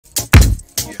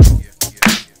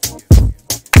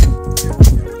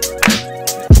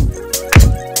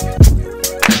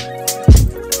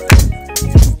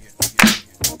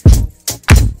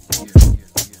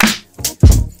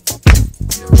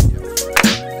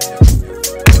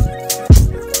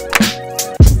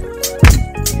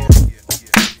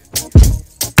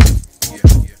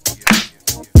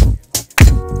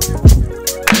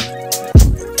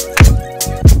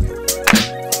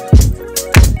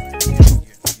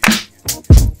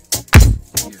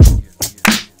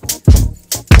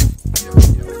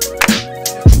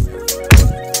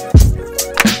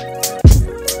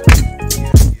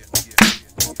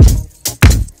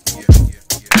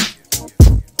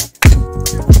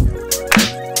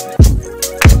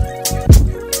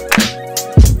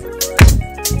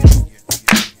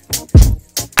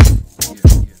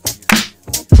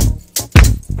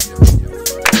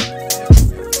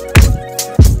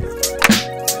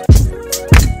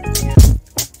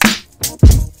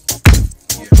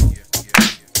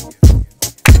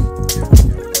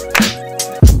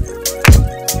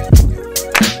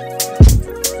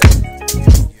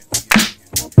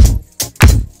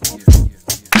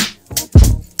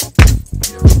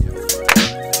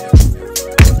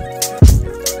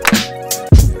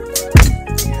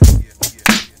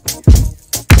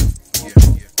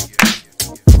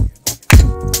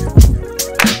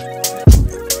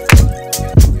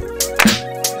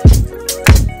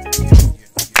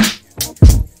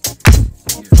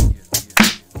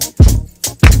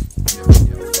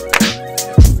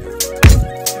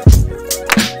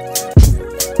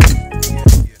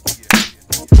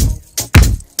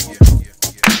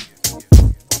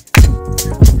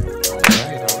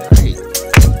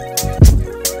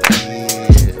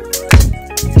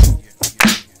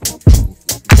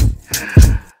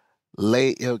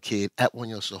Hell Kid at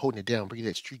OneYoungsta holding it down, bringing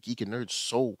that street geek and nerd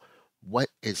soul. What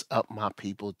is up, my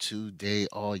people? Today,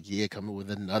 all year, coming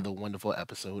with another wonderful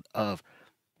episode of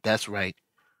That's Right.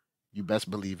 You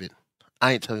best believe it.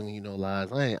 I ain't telling you no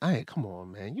lies. I ain't. Come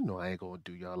on, man. You know I ain't gonna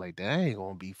do y'all like that. I ain't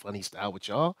gonna be funny style with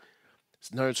y'all.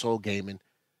 It's Nerd Soul Gaming.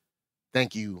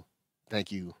 Thank you,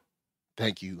 thank you,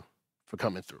 thank you for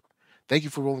coming through. Thank you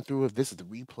for rolling through. If this is the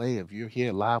replay, if you're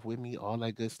here live with me, all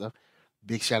that good stuff,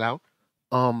 big shout out.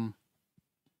 Um,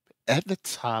 at the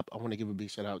top, I want to give a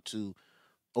big shout out to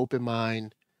Open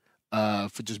Mind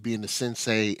for just being the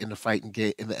sensei in the fighting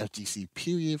game in the FGC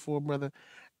period for a brother,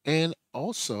 and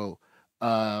also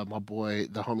my boy,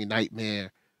 the homie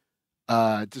Nightmare,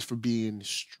 just for being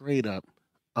straight up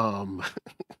um,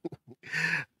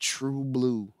 true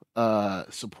blue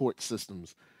support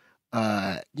systems.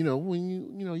 When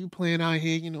you playing out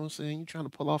here, you know what I'm saying, you trying to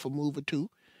pull off a move or two,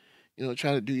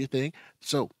 try to do your thing.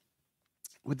 So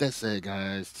with that said,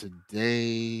 guys,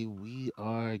 today we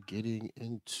are getting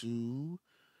into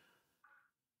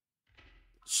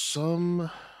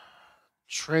some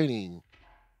training.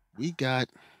 We got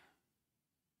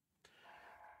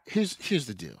here's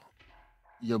the deal.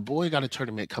 Your boy got a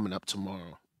tournament coming up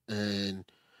tomorrow, and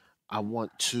I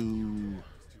want to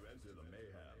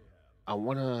I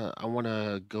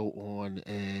wanna go on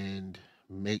and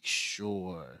make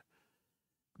sure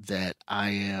that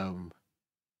I am,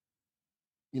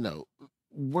 you know,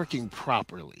 working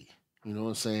properly. You know what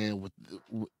I'm saying,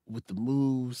 with the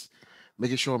moves,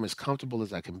 making sure I'm as comfortable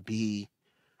as I can be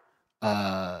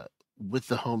uh with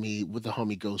the homie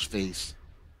Ghostface.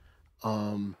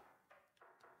 Let's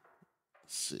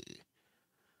see.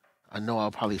 I know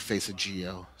I'll probably face a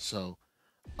Geo, so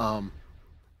um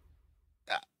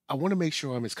I, I want to make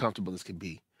sure I'm as comfortable as can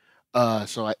be.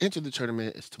 So I entered the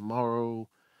tournament. It's tomorrow,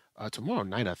 tomorrow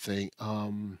night, I think.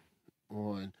 On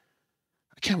I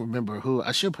can't remember who.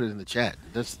 I should put it in the chat.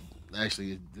 That's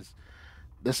actually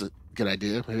that's a good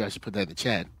idea. Maybe I should put that in the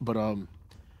chat. But I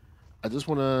just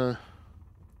want to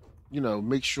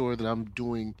make sure that I'm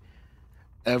doing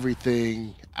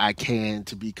everything I can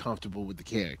to be comfortable with the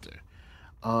character.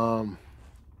 Um,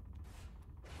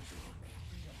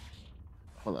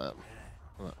 hold up,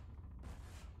 hold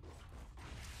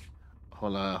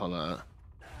up, hold on.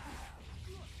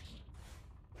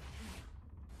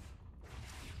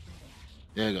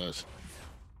 There it goes.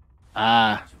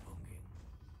 Ah,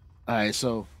 all right.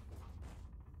 So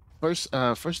first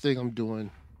thing I'm doing,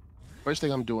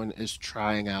 is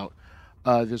trying out.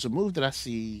 There's a move that I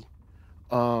see.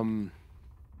 Um,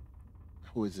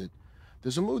 who is it?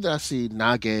 There's a move that I see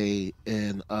Nage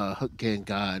and Hook Gang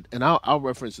God, and I'll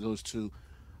reference those two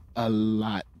a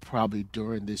lot probably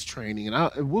during this training,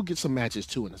 and we'll get some matches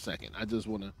too in a second. I just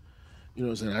want to, you know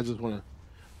what I'm saying? I just want to,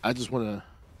 I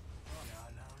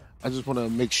just want to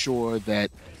make sure that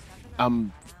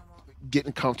I'm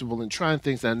getting comfortable and trying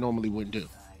things that I normally wouldn't do.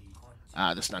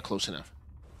 Ah, that's not close enough.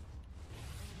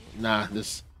 Nah,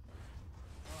 this.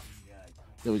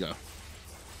 There we go.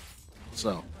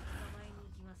 So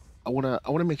I wanna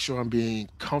make sure I'm being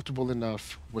comfortable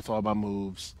enough with all my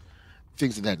moves,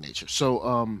 things of that nature.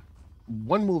 So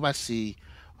one move I see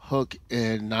Hook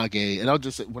and Nage, and I'll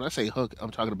just say, when I say Hook, I'm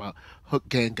talking about Hook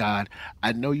Gang God.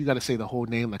 I know you got to say the whole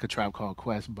name like a Tribe Called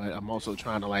Quest, but I'm also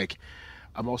trying to like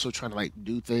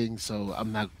do things, so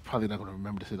I'm not probably not going to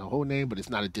remember to say the whole name, but it's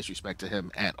not a disrespect to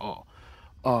him at all.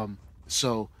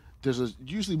 So there's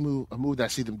usually a move that I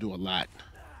see them do a lot,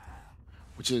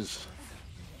 which is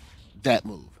that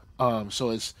move. So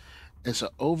it's a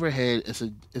overhead.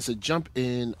 It's a jump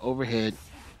in overhead.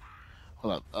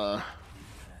 Hold up.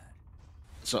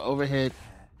 So overhead.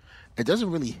 It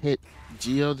doesn't really hit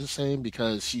Geo the same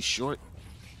because she's short.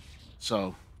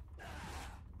 So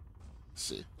let's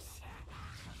see.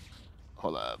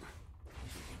 Hold up.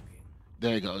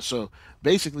 There you go. So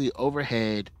basically,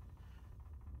 overhead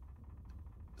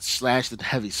slash the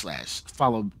heavy slash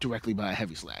followed directly by a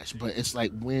heavy slash. But it's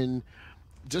like when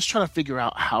just trying to figure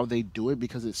out how they do it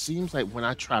because it seems like when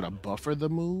I try to buffer the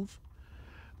move,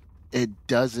 it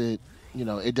doesn't.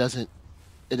 It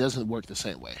doesn't work the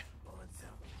same way.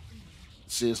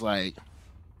 See, it's like,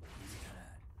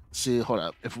 see, hold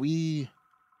up. If we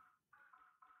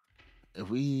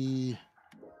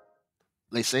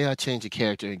like say I change a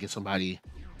character and get somebody,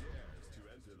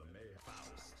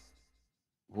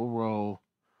 we'll roll,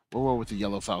 we'll roll with the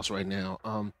yellow Faust right now.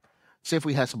 Say if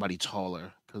we had somebody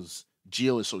taller, because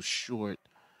Geo is so short.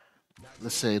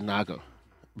 Let's say Nago,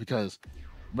 because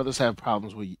brothers have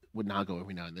problems with Nago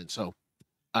every now and then. So,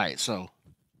 all right, so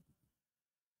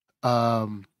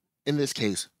um, in this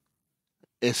case,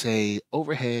 it's a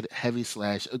overhead heavy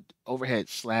slash, overhead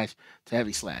slash to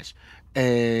heavy slash.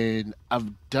 And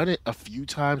I've done it a few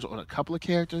times on a couple of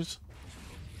characters.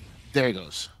 There it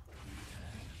goes.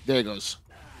 There it goes.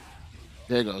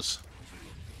 There it goes.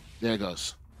 There it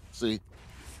goes. See?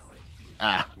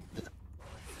 Ah,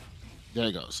 there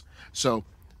it goes. So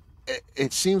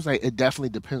it seems like it definitely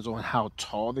depends on how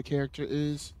tall the character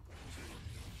is.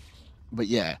 But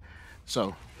yeah,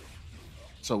 so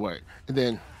word. And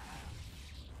then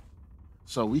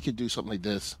so we could do something like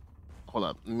this. Hold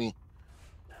up, let me.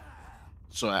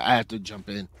 So I have to jump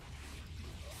in.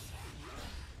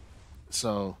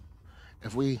 So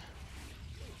if we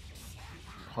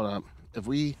hold up, if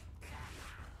we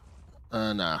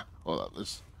nah, hold up,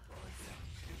 let's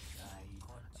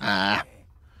ah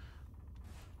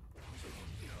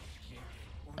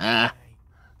ah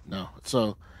no.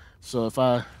 So if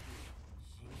I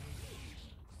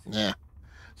yeah,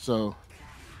 so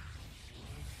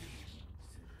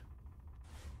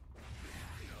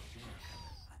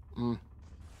mm,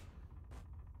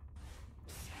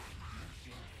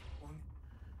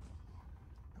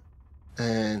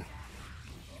 and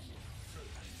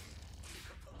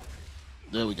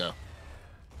there we go.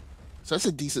 So that's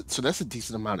a decent. So that's a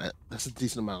decent amount of. That's a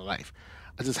decent amount of life.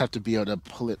 I just have to be able to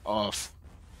pull it off.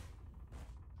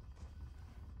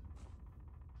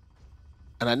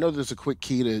 And I know there's a quick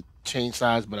key to change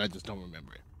size, but I just don't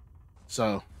remember it.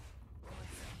 So,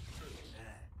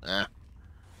 ah,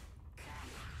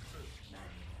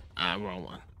 wrong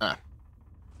one.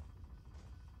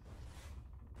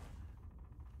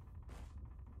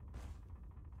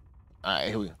 All right,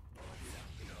 here we go.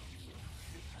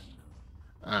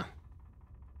 Ah,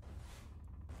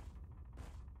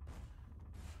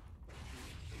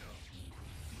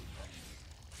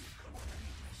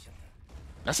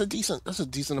 that's a decent. That's a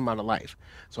decent amount of life.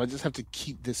 So I just have to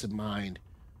keep this in mind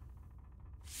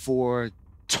for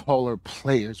taller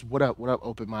players. What up? What up?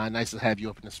 Open mind. Nice to have you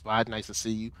up in the spot. Nice to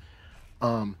see you.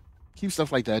 Um, keep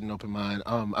stuff like that in open mind.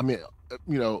 I mean,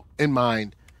 in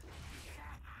mind.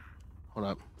 Hold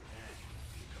up.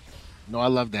 No, I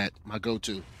love that. My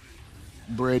go-to.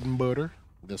 Bread and butter.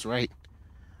 That's right.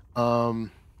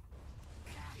 Um,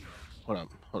 hold up.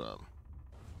 Hold up.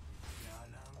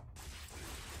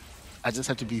 I just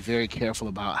have to be very careful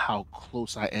about how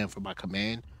close I am for my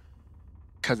command,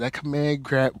 because that command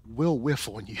grab will whiff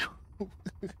on you.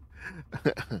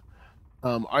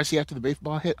 RC after the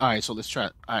baseball hit. All right, so let's try.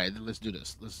 All right, then let's do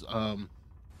this. Let's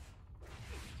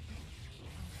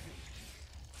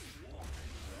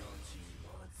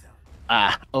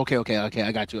okay, okay, okay.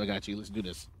 I got you. I got you. Let's do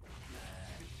this.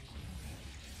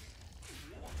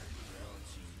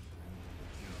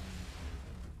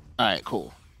 All right,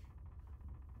 cool.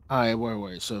 All right,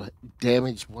 word. So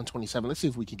damage 127. Let's see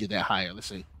if we can get that higher. Let's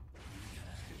see.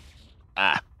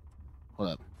 Ah, hold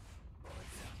up.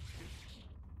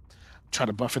 Try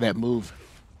to buffer that move.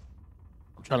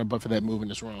 I'm trying to buffer that move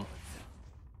and it's wrong.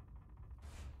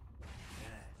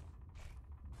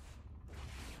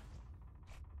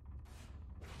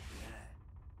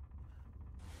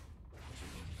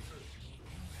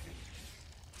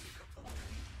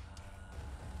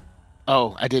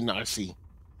 Oh, I didn't RC.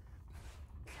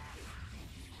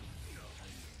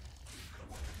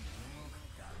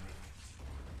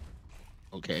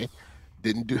 Okay.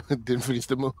 Didn't do didn't finish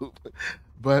the move.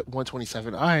 But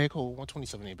 127. All right, cool.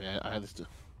 127 ain't bad. All right, let's do.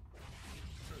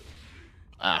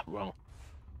 Wrong.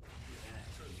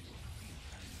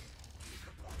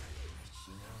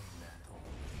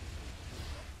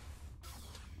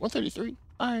 133.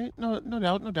 All right, no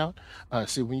doubt, no doubt.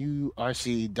 See when you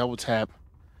RC double tap,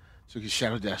 so you can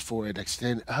shadow dash forward,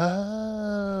 extend.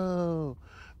 Oh,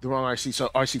 the wrong RC. So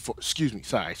RC four. Excuse me.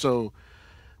 Sorry. So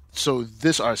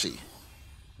this RC,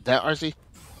 that RC,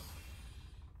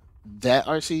 that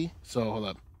RC. So hold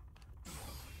up.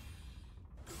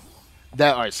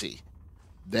 That RC,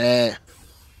 that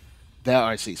that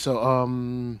RC.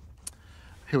 So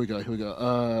here we go. Here we go.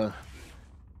 Ah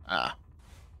ah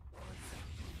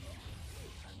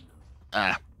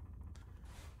eh.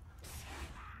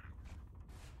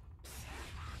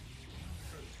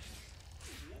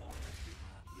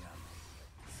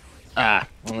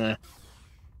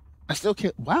 I still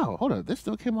can't. Wow, hold on. This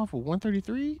still came off with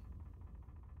 133,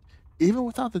 even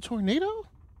without the tornado.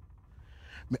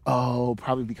 Oh,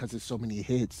 probably because there's so many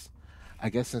hits. I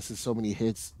guess since there's so many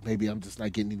hits, maybe I'm just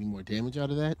not getting any more damage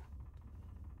out of that.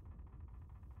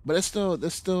 But that's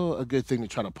still a good thing to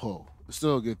try to pull. It's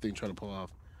still a good thing to try to pull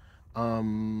off.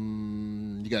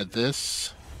 You got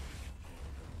this,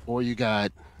 or you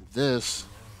got this.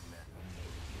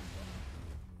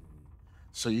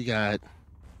 So you got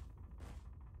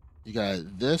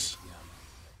this.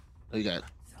 Oh, you got.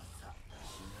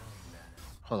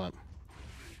 Hold up.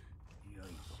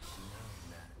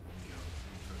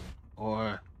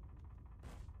 Or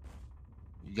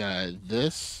you got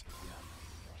this.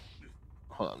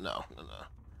 Hold on, no, no,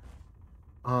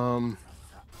 no.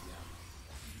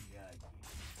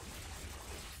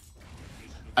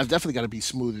 I've definitely got to be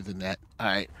smoother than that. All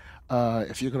right.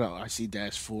 If you're gonna RC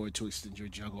dash forward to extend your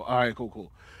juggle. All right, cool,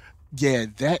 cool. Yeah,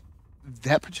 that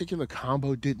particular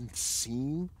combo didn't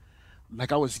seem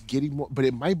like I was getting more, but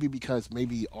it might be because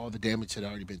maybe all the damage had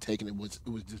already been taken. It was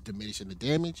just diminishing the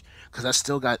damage because I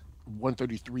still got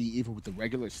 133 even with the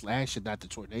regular slash and not the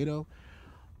tornado.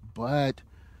 But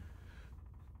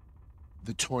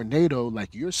the tornado,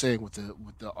 like you're saying with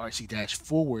the RC dash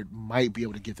forward, might be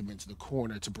able to get them into the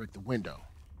corner to break the window.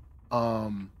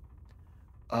 Um,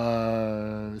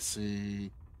 let's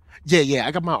see. Yeah, yeah,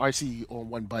 I got my RC on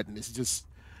one button. It's just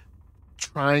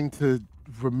trying to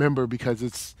remember because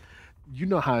it's you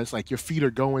know how it's like your feet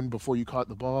are going before you caught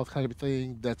the ball kind of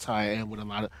thing. That's how I am with a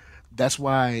lot of. That's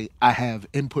why I have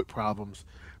input problems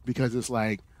because it's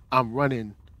like I'm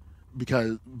running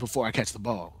because before I catch the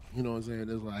ball. You know what I'm saying?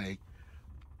 It's like,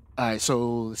 all right,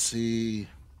 so let's see.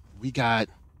 We got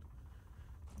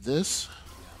this.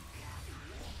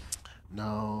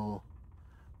 No,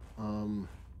 um,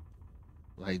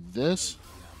 like this.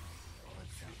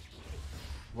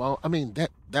 Well, I mean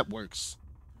that works,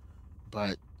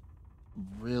 but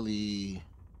really,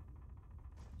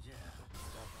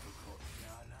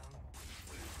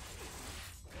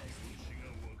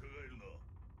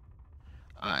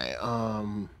 I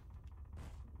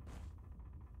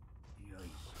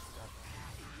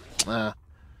uh,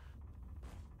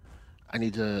 I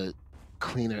need to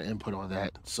cleaner input on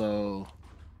that. So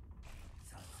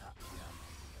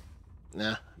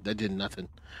nah, that did nothing.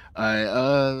 All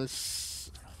right,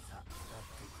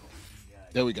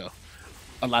 there we go.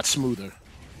 A lot smoother.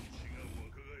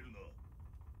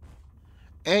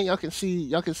 And y'all can see,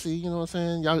 you know what I'm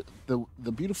saying? Y'all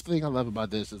the beautiful thing I love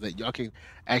about this is that y'all can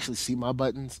actually see my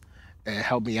buttons and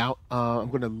help me out. I'm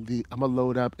gonna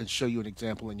load up and show you an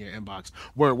example in your inbox.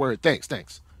 Word, word, thanks,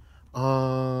 thanks.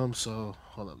 So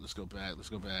hold up, let's go back. Let's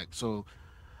go back. So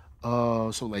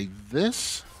like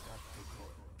this,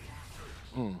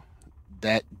 mm,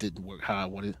 that didn't work how I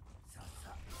wanted.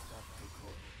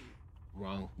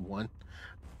 Wrong one.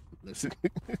 Listen.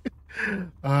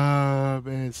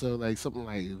 Man, so like something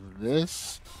like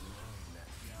this.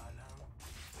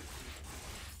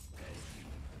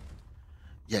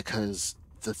 Yeah, cause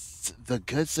the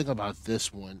good thing about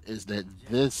this one is that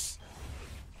this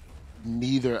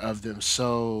neither of them.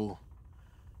 So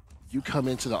you come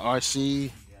into the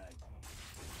RC.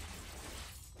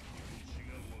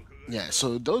 Yeah,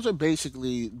 so those are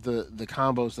basically the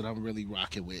combos that I'm really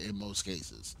rocking with in most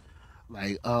cases.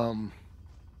 Like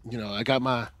I got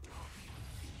my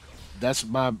that's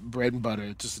my bread and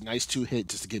butter. Just a nice two hit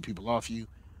just to get people off you.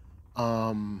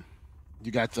 Um,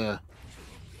 you got the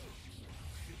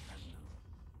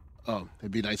oh,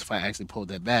 it'd be nice if I actually pulled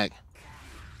that back.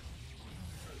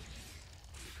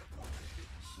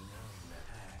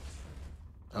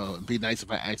 Oh, it'd be nice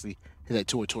if I actually hit that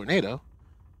to a tornado.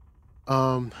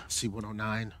 See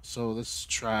 109. So let's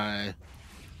try.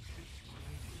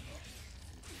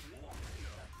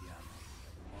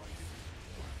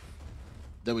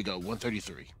 There we go.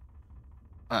 133.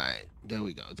 All right. There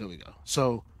we go. There we go.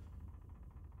 So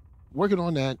working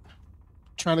on that,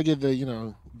 trying to get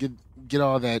get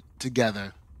all that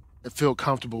together and feel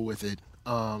comfortable with it.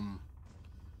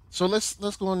 So let's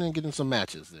go on and get in some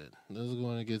matches then. Let's go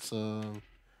on and get some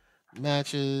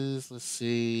matches. Let's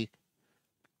see.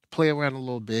 Play around a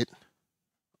little bit.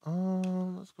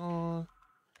 Let's go on.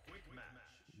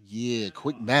 Yeah,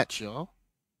 quick match, y'all.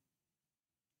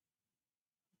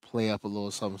 Play up a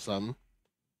little something, something.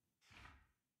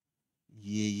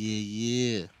 Yeah,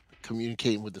 yeah, yeah.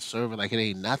 Communicating with the server like it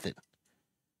ain't nothing.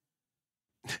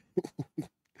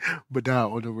 But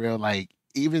now on the real, like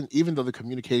even though the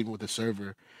communicating with the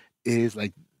server is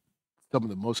like some of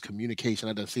the most communication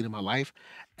I've seen in my life,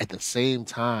 at the same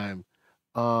time,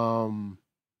 um,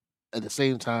 at the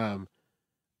same time,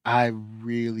 I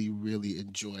really, really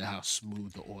enjoy how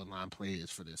smooth the online play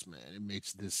is for this man. It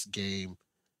makes this game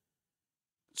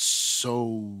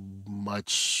so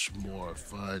much more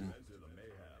fun.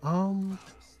 Um,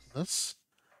 let's.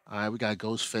 All right, we got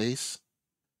Ghostface.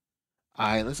 All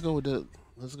right, let's go with the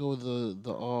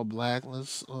all black.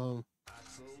 Let's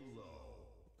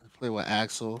play with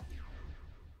Axel.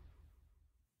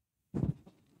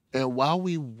 And while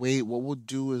we wait, what we'll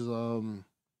do is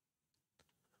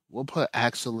we'll put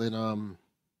Axel in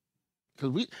because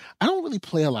we I don't really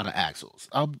play a lot of Axels.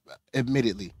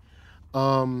 Admittedly.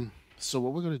 So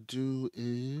what we're gonna do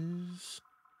is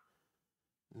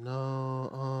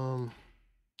no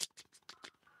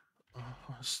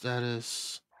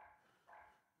Status.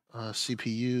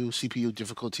 CPU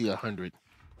difficulty 100.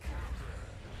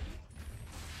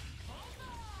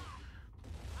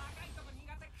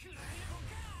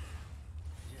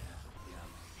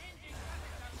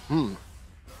 Hmm.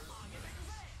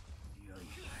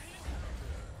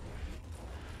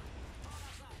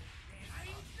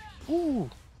 Ooh.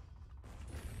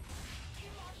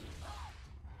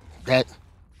 That.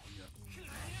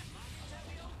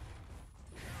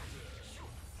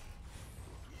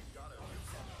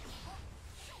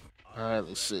 All right,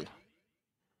 let's see.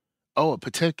 Oh, a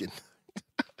Potemkin.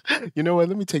 You know what?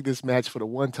 Let me take this match for the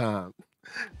one time.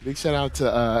 Big shout out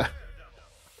to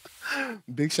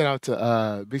big shout out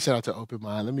to Open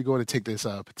Mind. Let me go and take this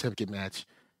Potemkin match.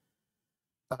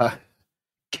 Uh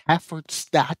Cafford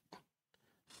Stott.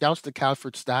 Shouts to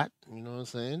Calford Stott. You know what I'm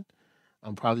saying?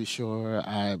 I'm probably sure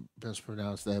I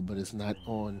mispronounced that, but it's not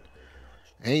on.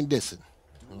 Ain't dissing.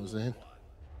 You know what I'm saying?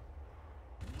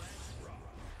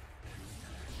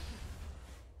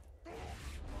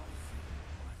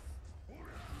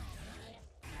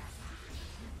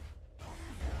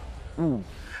 Ooh,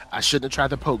 I shouldn't have tried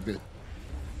to poke then.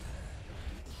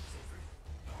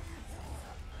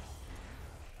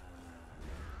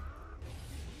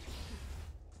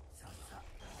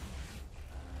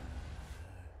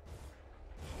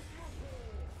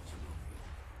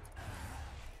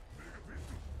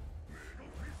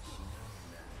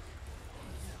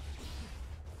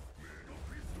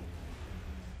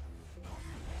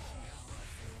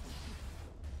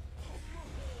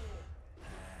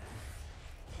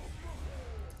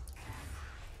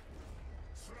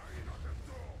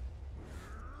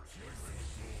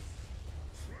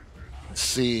 Let's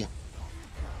see.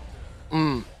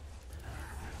 Mm.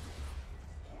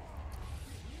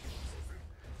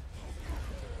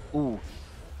 Ooh.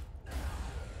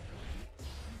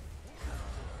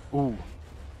 Ooh.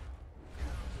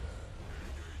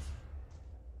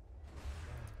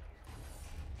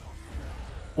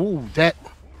 Ooh. That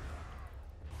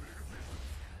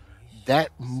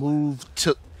move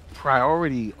took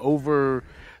priority over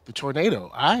the tornado.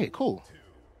 All right, cool.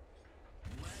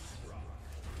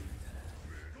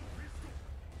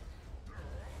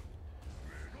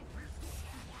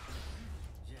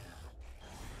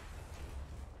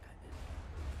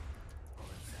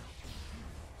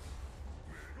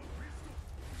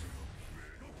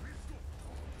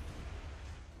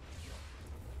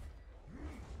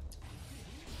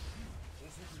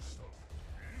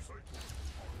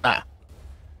 Ah.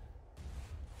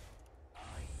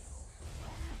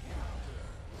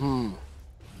 Hmm.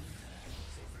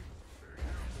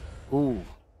 Ooh.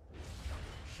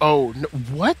 Oh, no,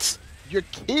 what? You're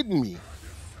kidding me,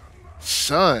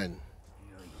 son.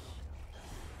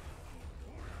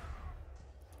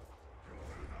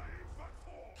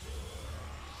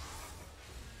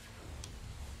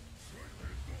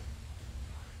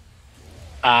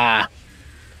 Ah,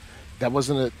 that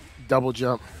wasn't a double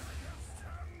jump.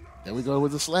 There we go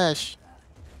with the slash.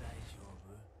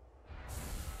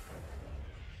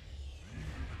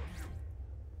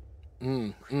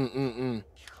 Mm.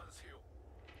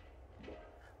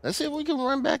 Let's see if we can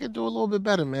run back and do a little bit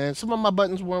better, man. Some of my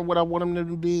buttons weren't what I want them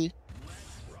to be.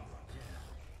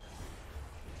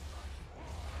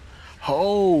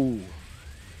 Oh,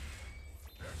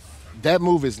 that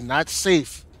move is not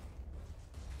safe.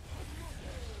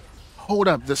 Hold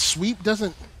up, the sweep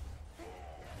doesn't.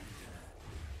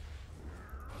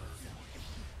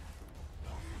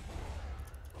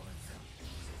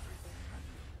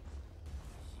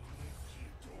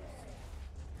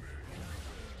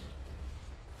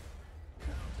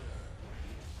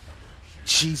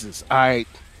 Jesus. All right,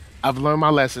 I've learned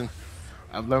my lesson.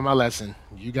 I've learned my lesson.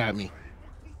 You got me.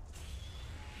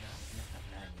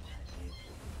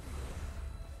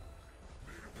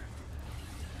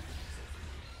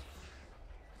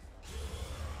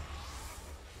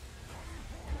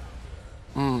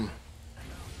 Mm.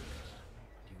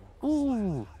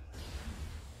 Ooh.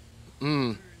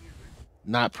 Mm.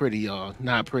 Not pretty, y'all.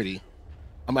 Not pretty.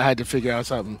 I'm gonna have to figure out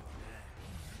something.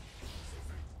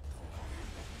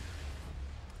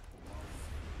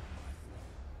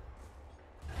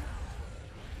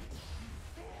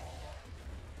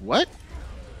 What?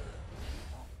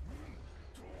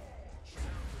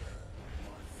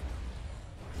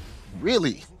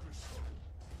 Really?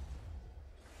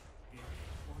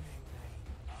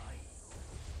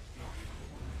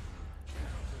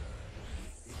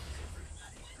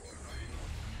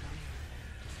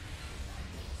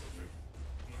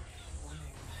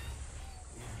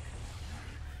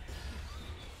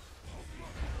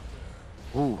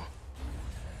 Ooh.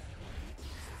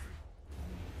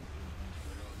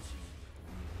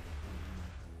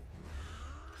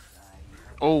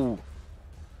 Oh,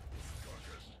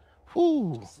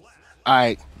 whoo. All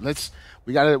right,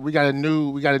 we got a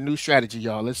new strategy,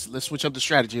 y'all. Let's switch up the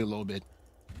strategy a little bit.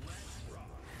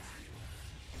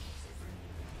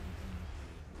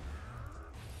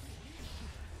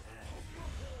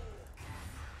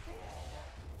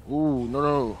 Ooh, no,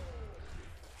 no.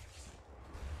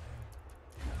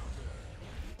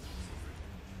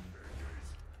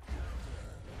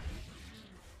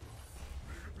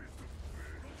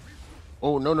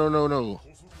 Oh, no, no, no, no.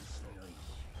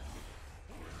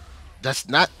 That's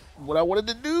not what I wanted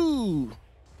to do.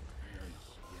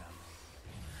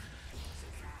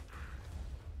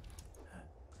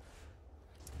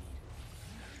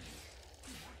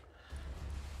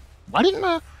 Why didn't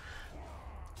I?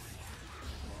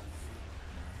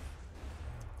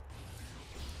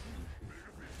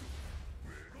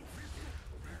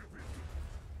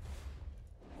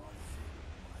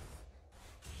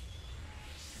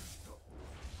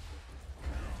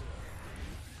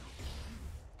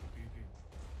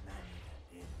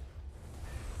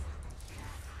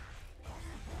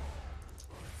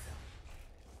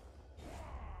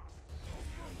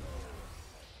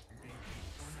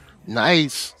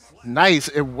 Nice, nice.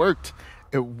 It worked.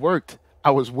 It worked.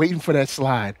 I was waiting for that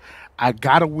slide. I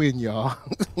gotta win, y'all.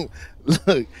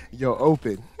 Look, you're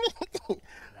open.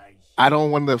 I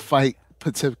don't want to fight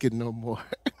Pativkin no more.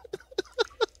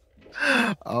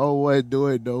 I don't want to do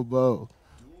it no more.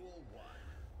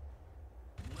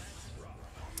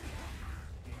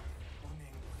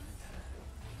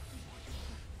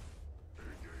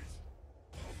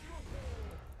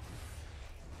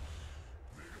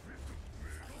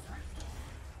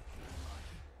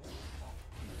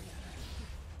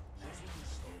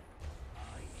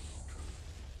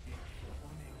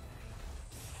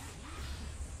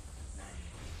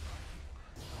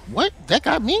 What? That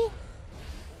got me?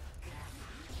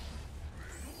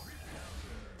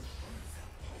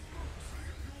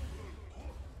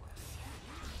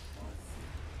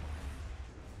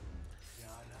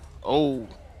 Oh,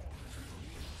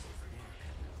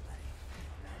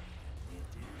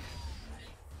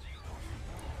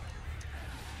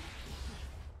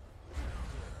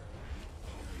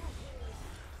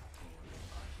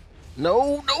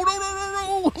 no, no, no,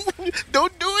 no, no, no.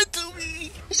 Don't do it to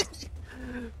me.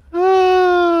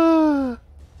 Ah.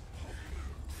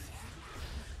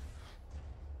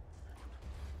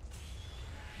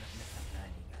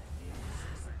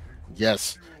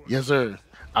 Yes, yes, sir.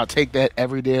 I'll take that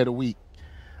every day of the week.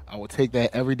 I will take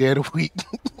that every day of the week.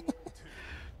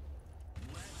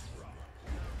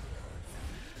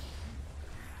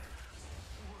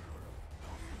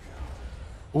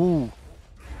 Ooh,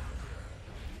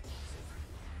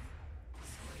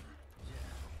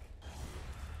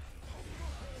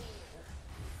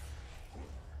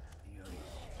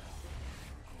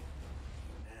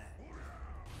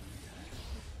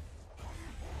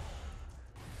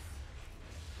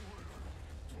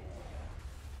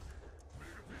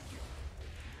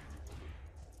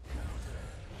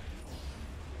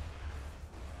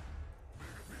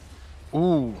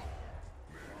 ooh,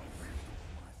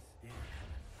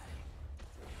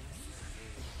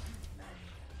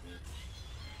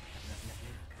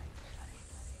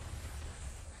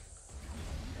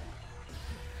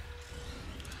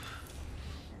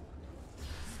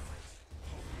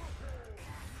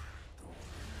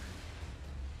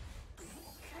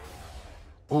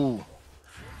 ooh,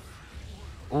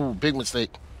 ooh. Big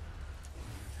mistake.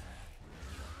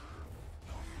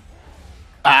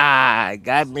 Ah,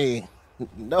 got me.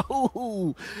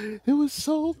 No, it was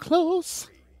so close.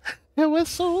 It was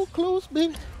so close,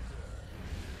 baby.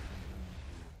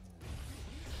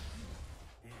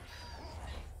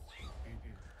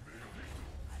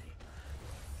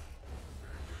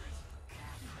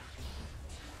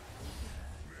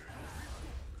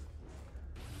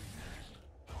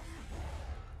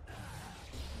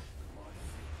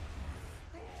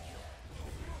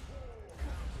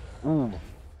 Ooh,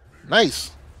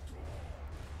 nice.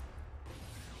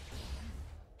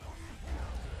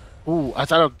 Ooh, I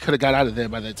thought I could have got out of there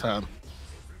by that time.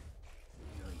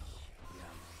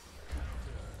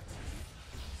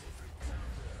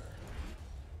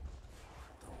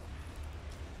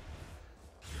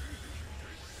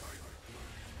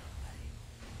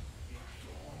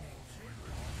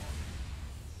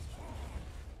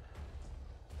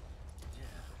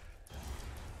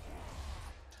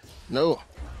 No.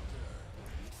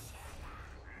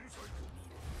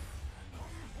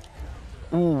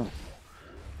 Ooh.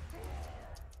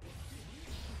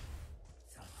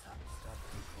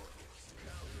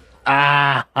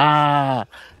 Ah, ah.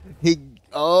 He.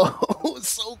 Oh,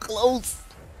 so close.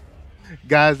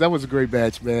 Guys, that was a great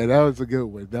match, man. That was a good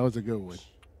one. That was a good one.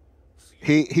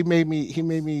 He made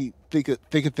me think of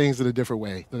things in a different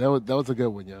way. So that was a good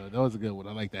one, yo. That was a good one.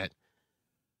 I like that.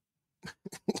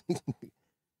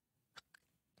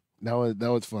 That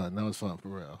was fun. That was fun for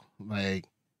real. Like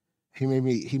he made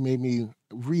me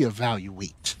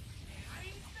reevaluate.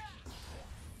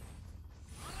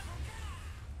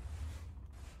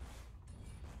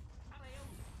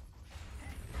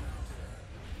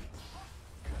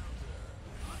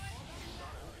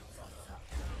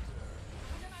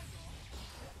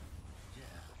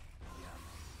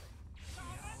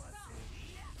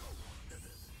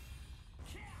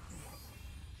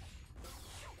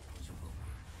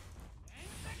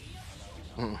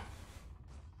 Mm,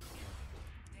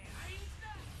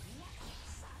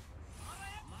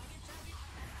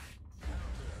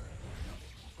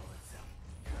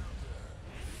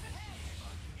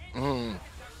 mm,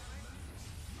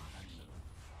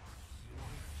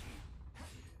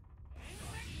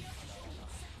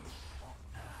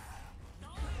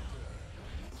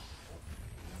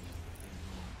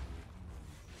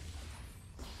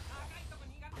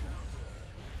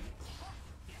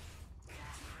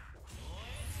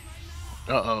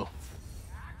 uh-oh.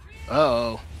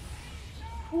 Uh-oh.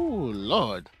 Ooh,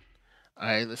 Lord. All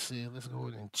right, let's see. Let's go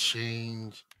ahead and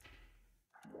change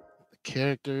the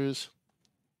characters.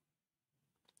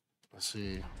 Let's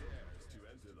see.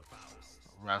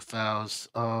 Raphael's.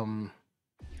 I'm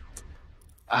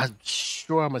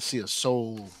sure I'm gonna see a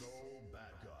soul.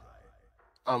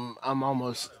 I'm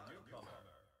almost.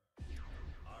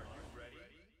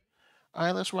 All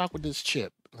right, let's rock with this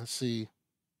chip. Let's see.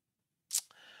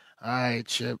 All right,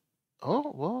 chip.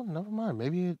 Oh well, never mind.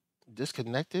 Maybe it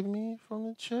disconnected me from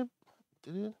the chip.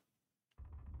 Did it?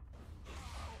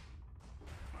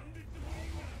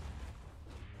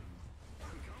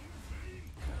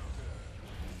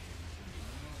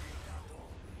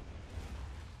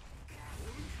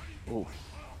 Oh.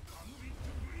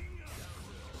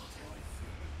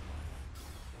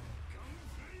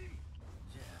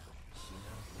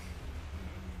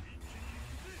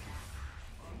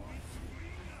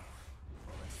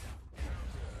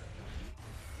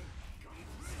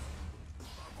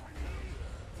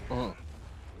 Mm.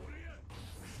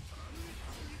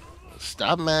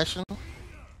 Stop mashing.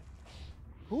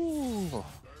 Ooh.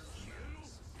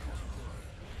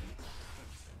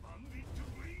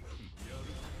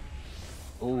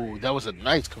 Ooh, that was a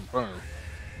nice confirm.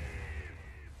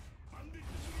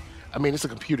 I mean, it's a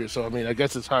computer, so I mean, I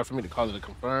guess it's hard for me to call it a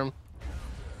confirm,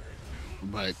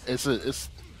 but it's.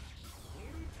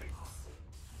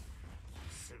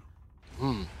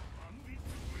 Hmm.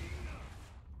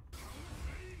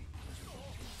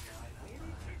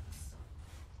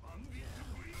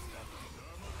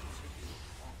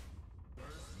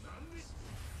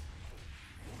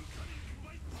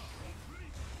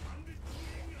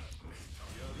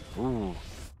 Ooh.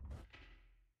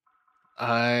 All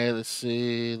right, let's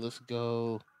see. Let's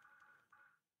go.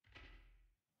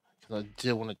 'Cause I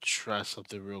did want to try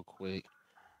something real quick.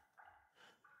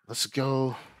 Let's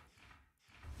go.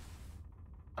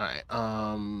 All right.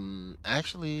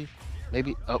 Actually,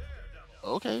 maybe. Oh,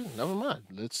 okay. Never mind.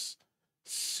 Let's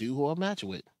see who I'll match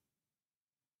with.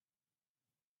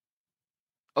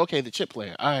 Okay, the chip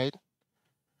player. All right.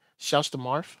 Shouts to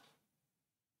Marth.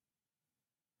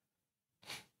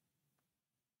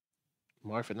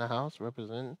 Marth in the house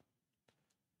representing.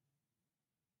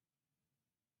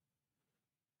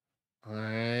 All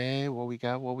right. What we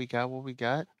got? What we got? What we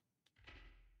got?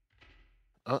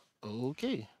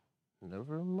 Okay.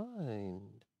 Never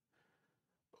mind.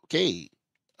 Okay.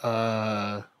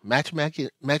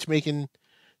 Matchmaking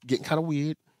getting kind of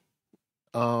weird.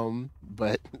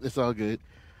 But it's all good.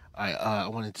 I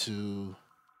wanted to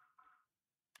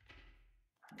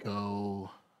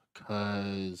go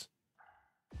because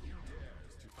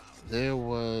there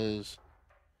was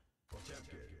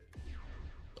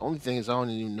the only thing is I don't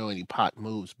even know any pot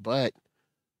moves, but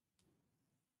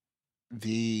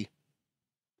the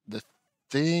the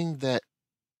thing that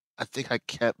I think I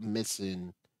kept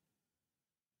missing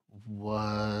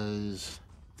was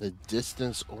the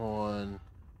distance on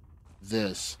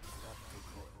this.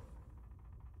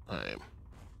 All right.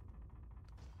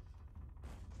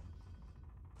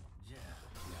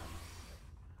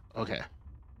 Okay.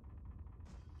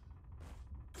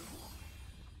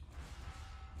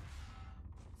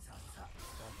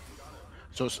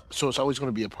 So it's always going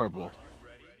to be a purple.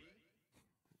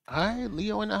 All right,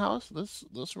 Leo in the house.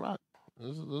 Let's rock.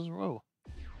 Let's roll.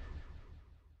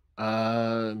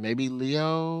 Maybe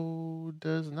Leo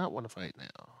does not want to fight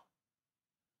now.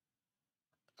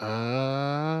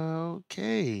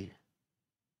 Okay.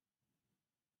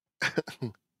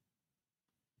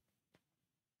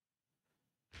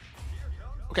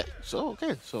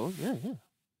 So yeah, yeah.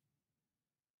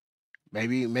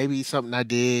 Maybe something I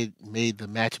did made the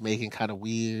matchmaking kind of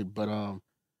weird, but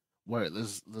wait,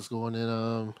 let's go on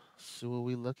and see what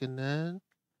we looking at.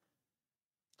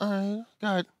 All right,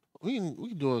 God, we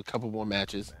can do a couple more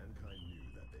matches.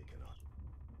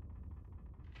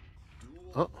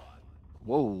 Oh,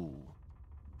 whoa.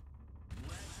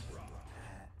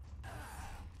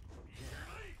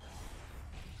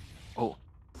 Oh,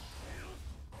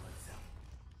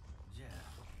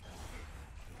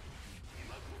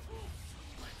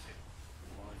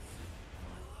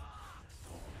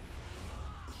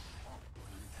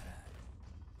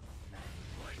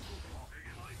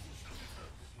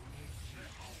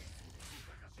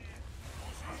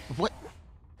 what?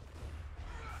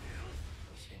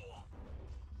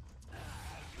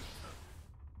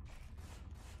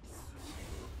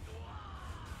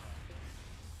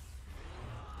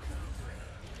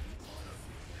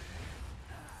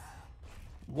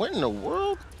 What in the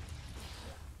world?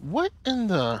 What in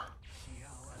the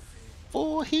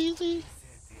full heezy?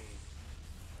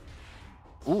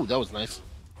 Ooh, that was nice.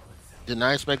 Did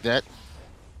not expect that.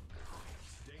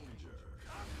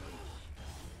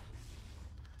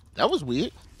 That was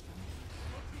weird.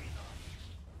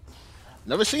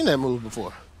 Never seen that move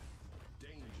before.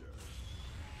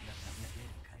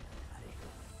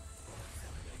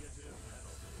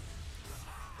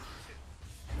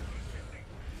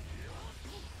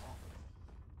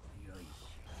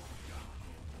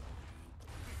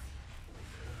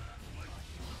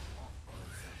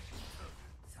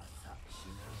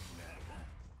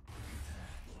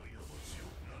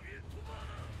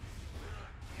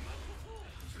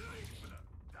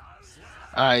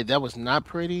 All right, that was not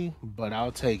pretty, but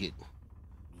I'll take it.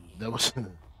 That was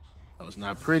that was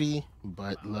not pretty,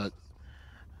 but look,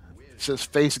 since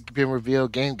face been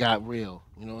revealed, game got real.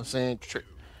 You know what I'm saying?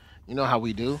 You know how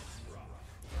we do.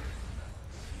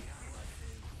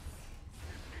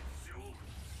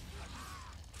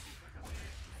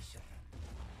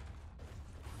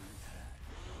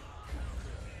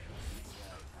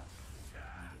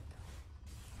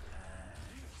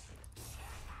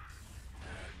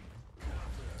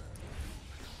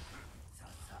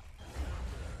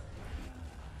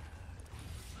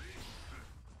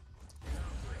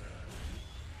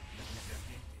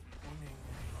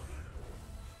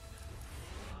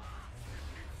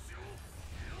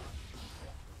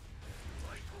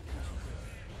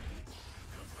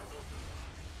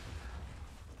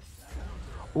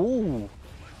 Ooh,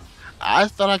 I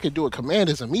thought I could do a command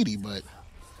as a meaty, but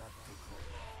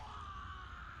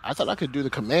I thought I could do the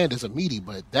command as a meaty,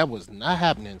 but that was not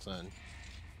happening, son.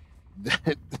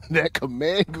 That that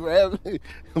command grab,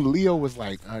 Leo was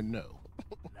like, no.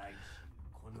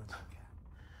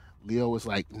 Leo was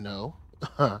like, no.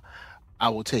 I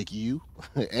will take you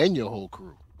and your whole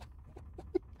crew.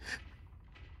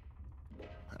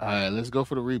 All right, let's go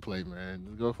for the replay, man.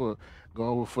 Let's go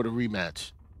over for the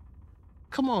rematch.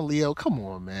 Come on, Leo. Come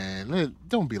on, man.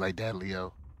 Don't be like that,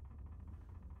 Leo.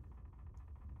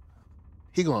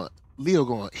 He going Leo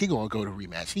going he gonna go to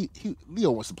rematch. He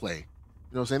Leo wants to play. You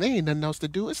know what I'm saying? There ain't nothing else to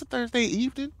do. It's a Thursday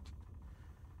evening.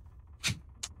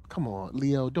 Come on,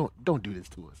 Leo. Don't do this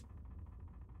to us.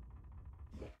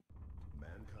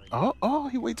 Oh,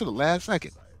 he wait till the last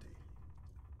second.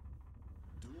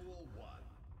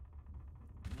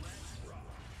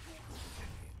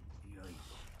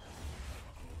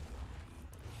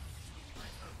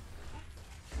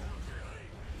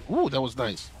 Ooh, that was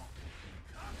nice.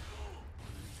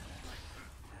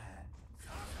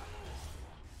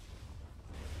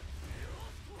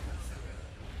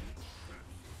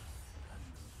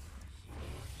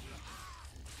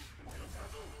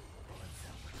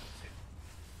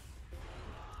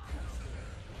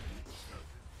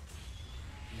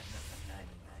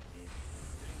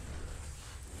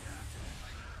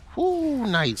 Ooh,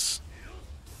 nice.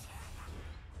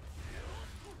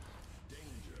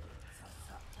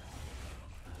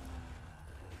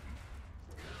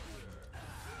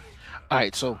 All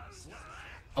right, so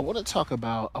I want to talk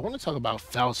about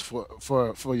Faust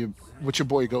for your with your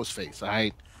boy Ghostface. All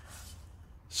right,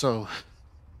 so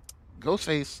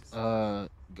Ghostface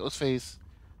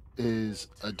is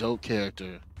a dope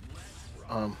character.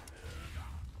 Um,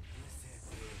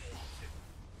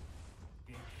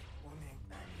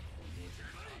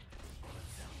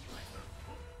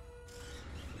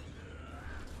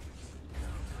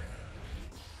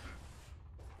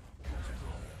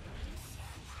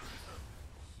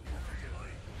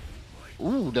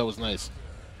 ooh, that was nice.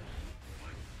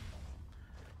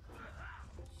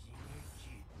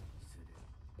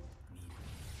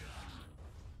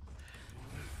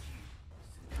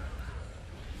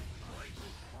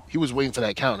 He was waiting for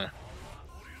that counter.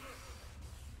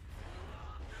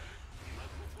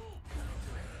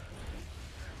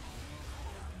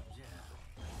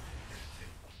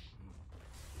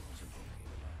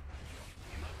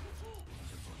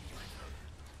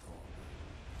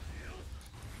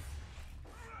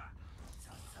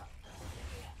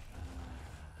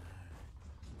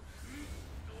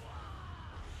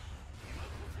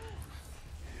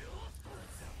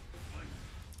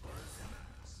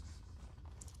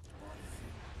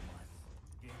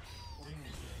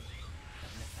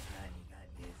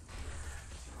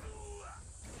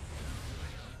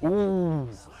 Ooh,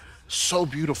 so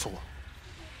beautiful.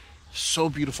 So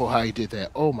beautiful how he did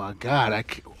that. Oh my God.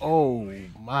 Oh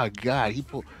my God. He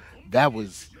pulled, that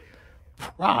was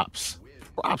props.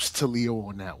 Props to Leo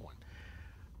on that one.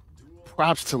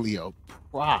 Props to Leo.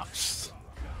 Props.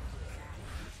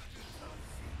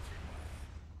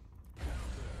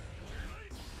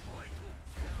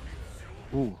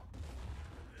 Ooh.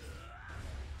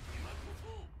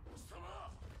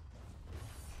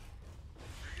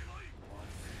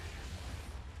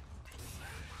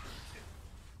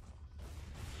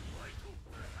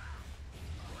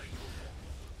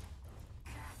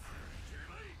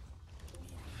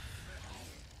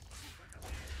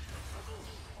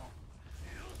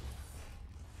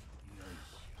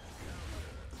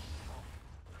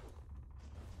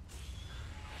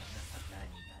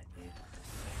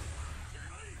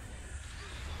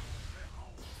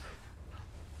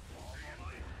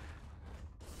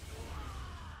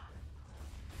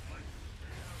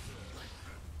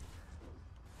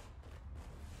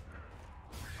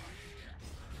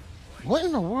 What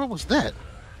in the world was that?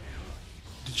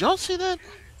 Did y'all see that?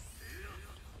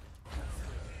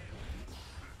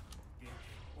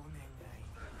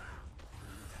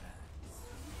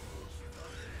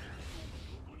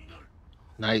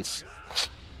 Nice.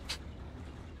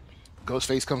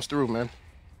 Ghostface comes through, man.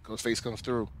 Ghostface comes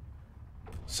through.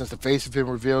 Since the face has been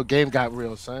revealed, game got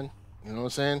real, son. You know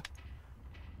what I'm saying?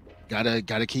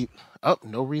 Gotta keep up.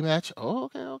 No rematch. Oh,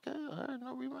 okay, okay. All right,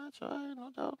 no rematch. All right,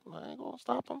 no doubt. I ain't gonna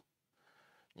stop him.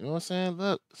 You know what I'm saying?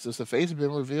 Look, since the face has been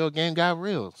revealed, game got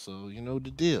real. So you know the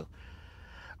deal.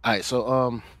 All right,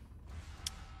 so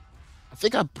I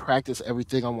think I practiced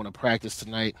everything I want to practice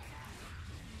tonight.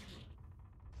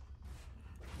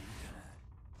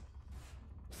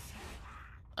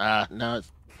 Now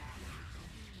it's,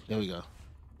 there we go.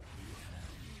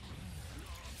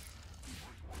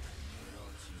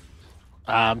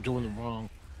 I'm doing the wrong.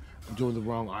 I'm doing the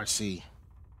wrong RC.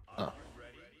 Uh,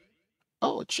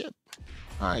 oh, a Chip.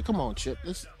 All right, come on, Chip.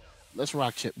 Let's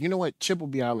rock Chip. You know what? Chip will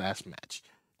be our last match.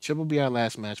 Chip will be our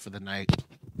last match for the night.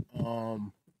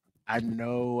 Um, I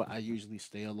know I usually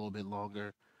stay a little bit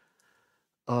longer.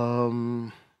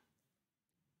 Um,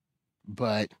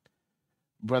 but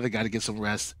brother got to get some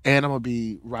rest, and I'm gonna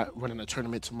be running a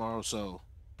tournament tomorrow. So,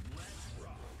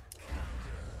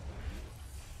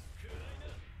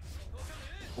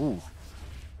 ooh,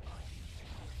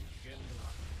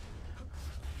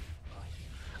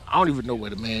 I don't even know where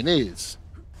the man is.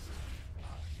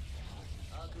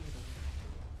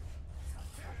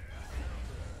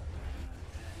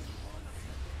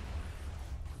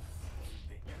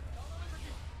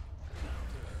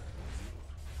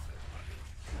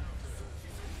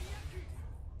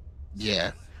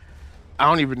 Yeah, I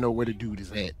don't even know where the dude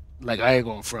is at. Like, I ain't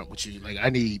going front with you. Like, I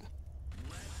need.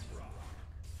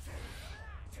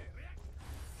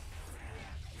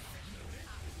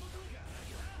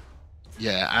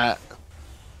 Yeah,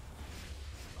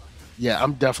 yeah,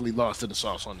 I'm definitely lost in the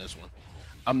sauce on this one.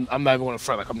 I'm not even going to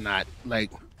front like I'm not.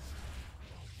 Like,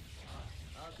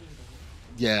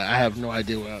 yeah, I have no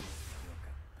idea where.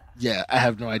 Yeah, I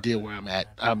have no idea where I'm at.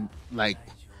 I'm like,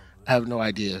 I have no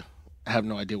idea. I have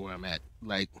no idea where I'm at.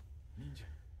 Like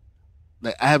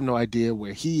I have no idea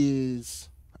where he is.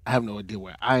 I have no idea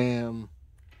where I am.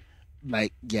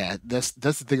 Like, yeah, that's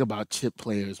the thing about chip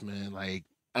players, man. Like,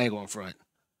 I ain't going front.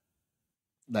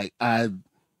 Like,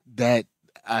 that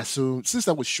I assume since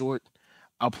I was short,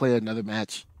 I'll play another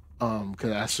match.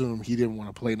 Because I assume he didn't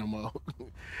want to play no more.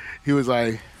 He was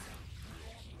like,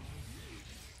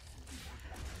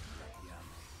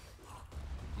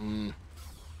 mm,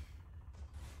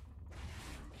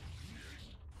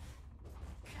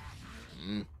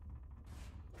 mm.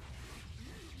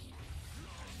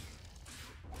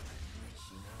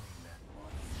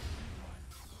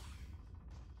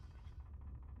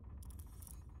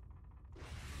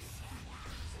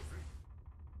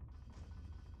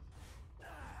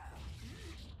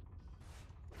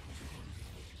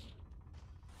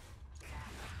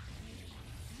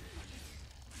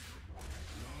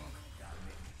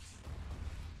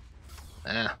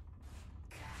 Eh.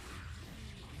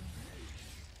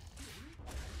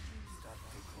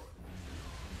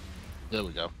 There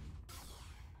we go.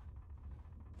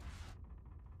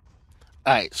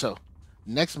 All right, so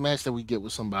next match that we get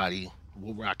with somebody,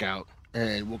 we'll rock out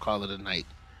and we'll call it a night.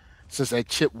 Since that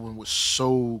Chipp one was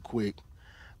so quick,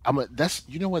 that's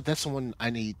you know what, that's someone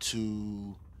I need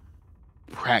to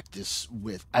practice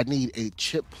with. I need a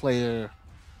Chipp player.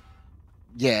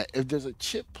 Yeah, if there's a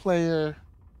Chipp player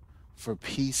for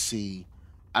PC,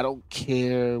 I don't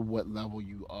care what level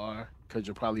you are because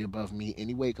you're probably above me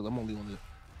anyway. Because I'm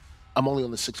only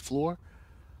on the sixth floor.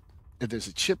 If there's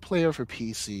a Chipp player for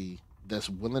PC that's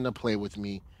willing to play with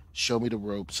me, show me the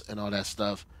ropes and all that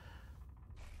stuff,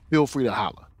 feel free to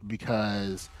holler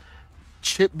because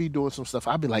Chipp be doing some stuff.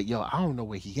 I'll be like, yo, I don't know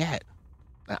where he at.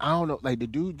 Like, I don't know. Like the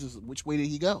dude, just which way did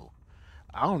he go?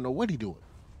 I don't know what he doing.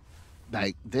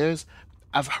 Like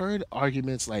I've heard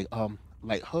arguments like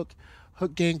Hook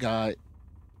Gang God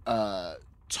uh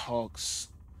talks,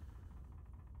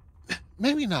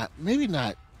 maybe not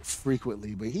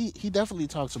frequently, but he definitely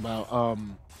talks about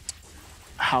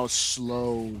how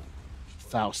slow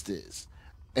Faust is.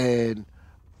 And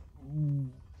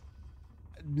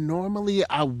normally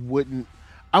I wouldn't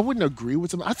agree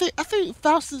with him. I think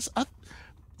Faust is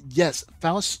yes,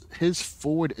 Faust, his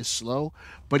forward is slow,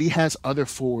 but he has other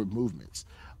forward movements.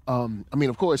 I mean,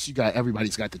 of course,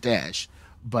 everybody's got the dash,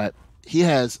 but he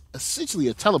has essentially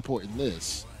a teleport in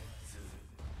this.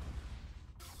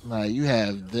 Like you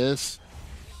have this,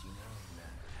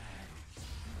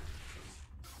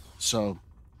 so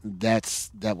that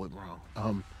went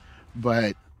wrong.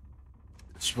 But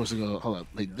it's supposed to go hold up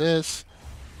like this,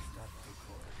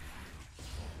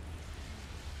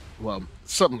 well,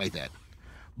 something like that.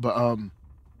 But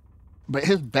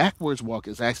his backwards walk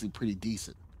is actually pretty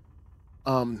decent.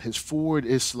 His forward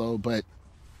is slow, but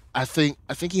I think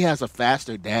he has a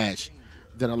faster dash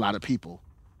than a lot of people.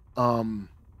 Um,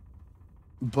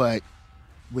 but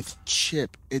with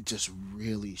Chipp, it just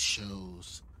really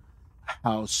shows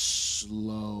how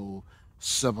slow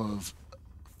some of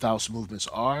Faust's movements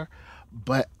are.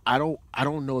 But I don't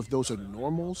know if those are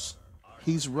normals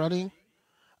he's running.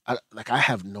 I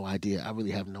have no idea. I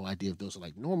really have no idea if those are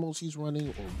like normals he's running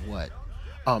or what.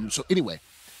 So anyway,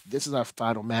 this is our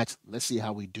final match. Let's see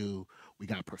how we do. We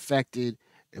got perfected.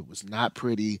 It was not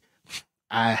pretty.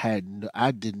 I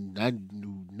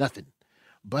knew nothing.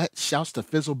 But shouts to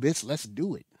Fizzle Bits, let's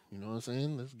do it. You know what I'm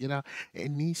saying? Let's get out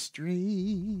in these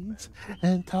streets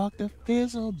and talk to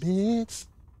Fizzle Bits.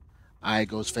 All right,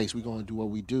 Ghostface, we gonna do what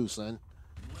we do, son.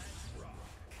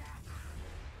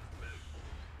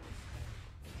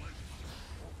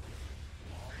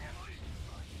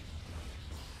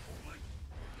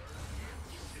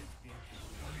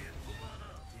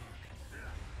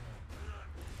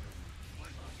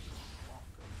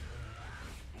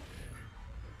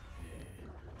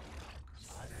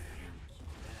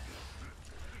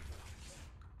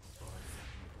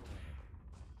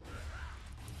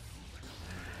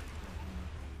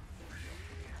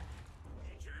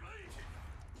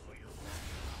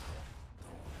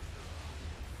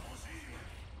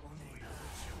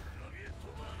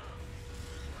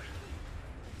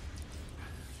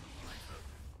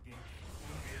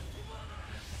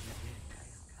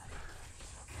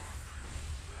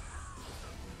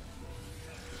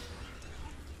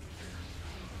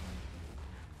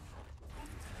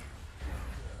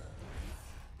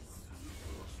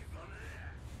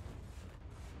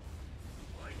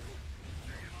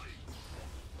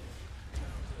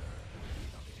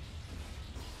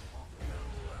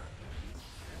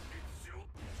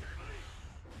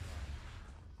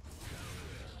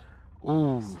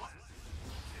 Ooh,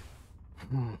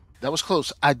 that was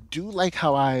close. I do like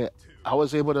how I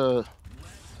was able to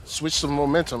switch some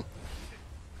momentum.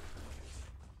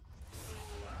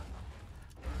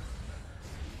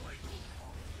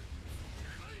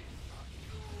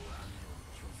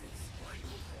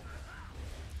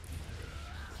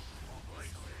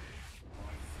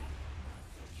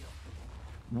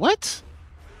 What?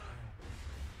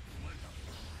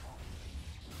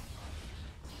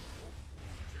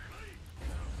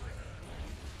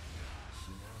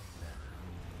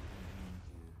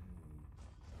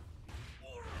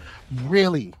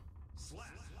 Really?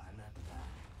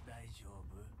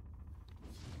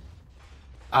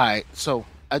 All right. So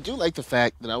I do like the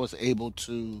fact that I was able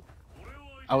to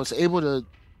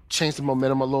change the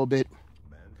momentum a little bit,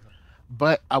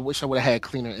 but I wish I would have had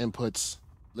cleaner inputs.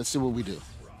 Let's see what we do.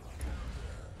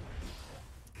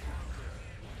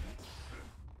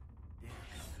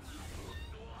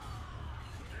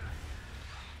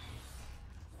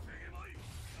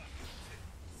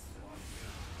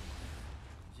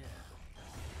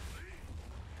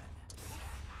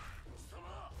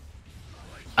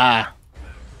 Ah,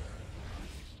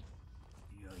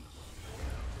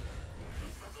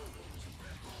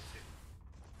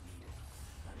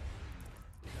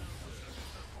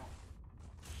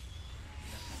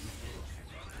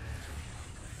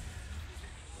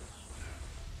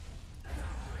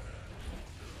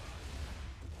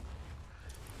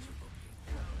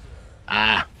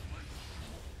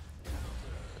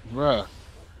 Bruh.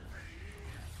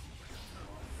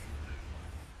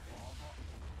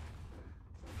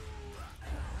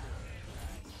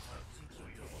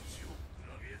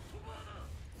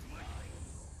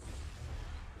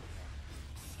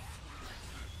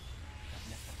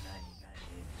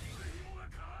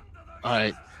 All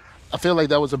right. I feel like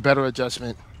that was a better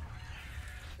adjustment.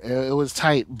 It was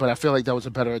tight, but I feel like that was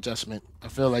a better adjustment. I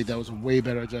feel like that was a way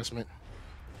better adjustment.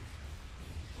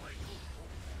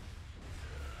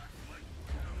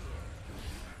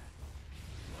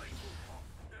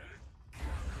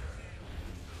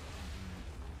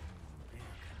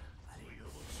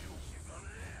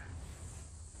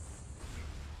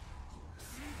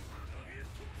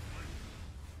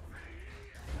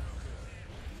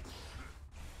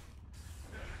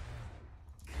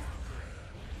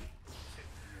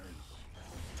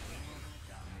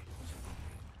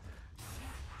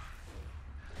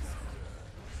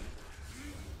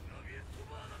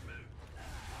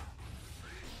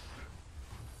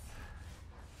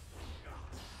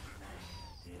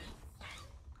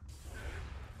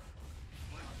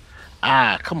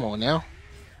 Ah, come on now.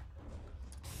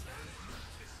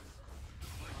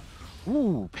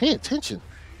 Ooh, pay attention.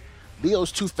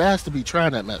 Leo's too fast to be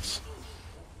trying that mess.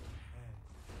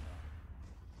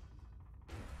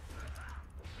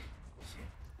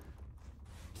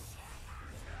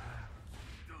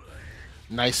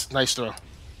 Nice, nice throw.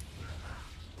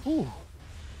 Ooh.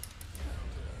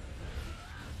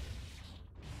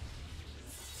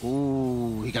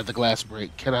 Ooh, he got the glass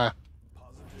break. Can I?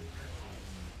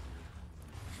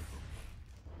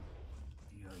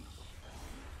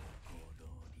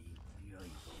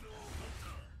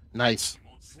 Nice.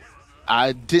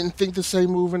 I didn't think the same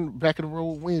move in back of the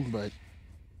row would win, but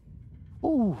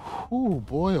ooh, ooh,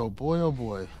 boy, oh boy, oh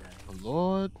boy.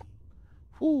 Lord.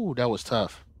 Ooh, that was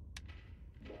tough.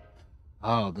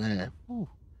 Oh man. Ooh,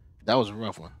 that was a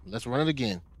rough one. Let's run it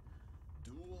again.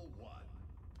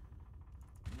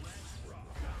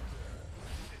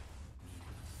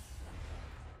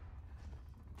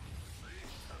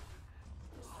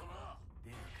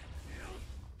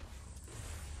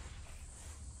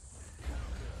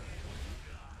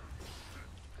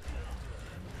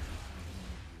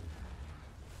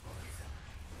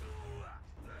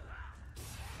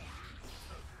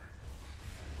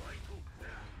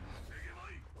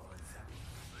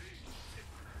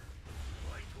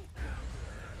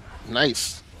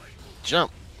 Nice.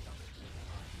 Jump.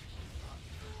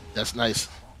 That's nice.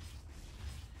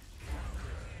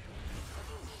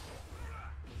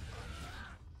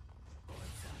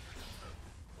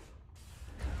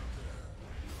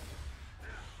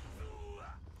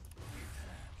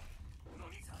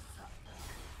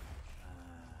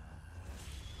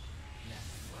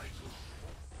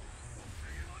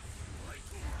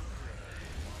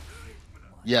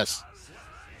 Yes.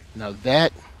 Now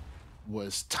that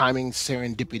was timing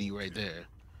serendipity right there.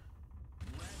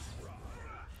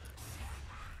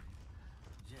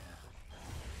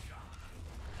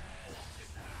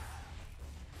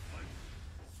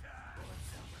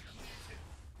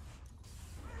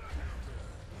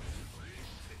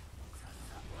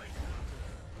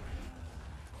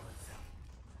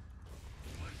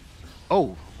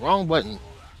 Oh, wrong button.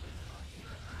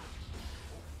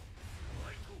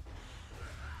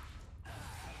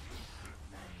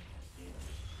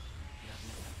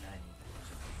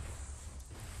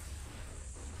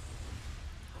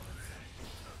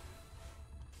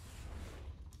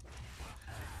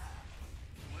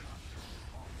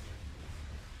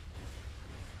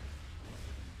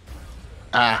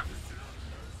 Ah.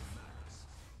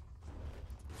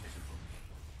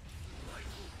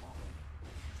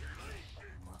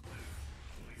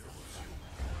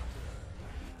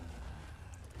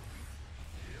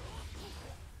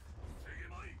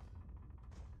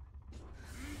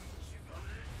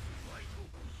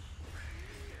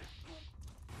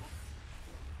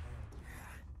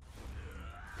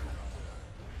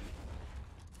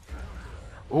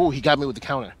 Oh, he got me with the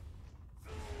counter.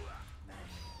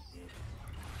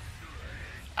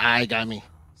 I got me.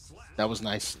 That was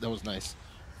nice. That was nice.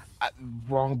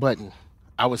 Wrong button.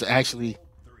 I was actually.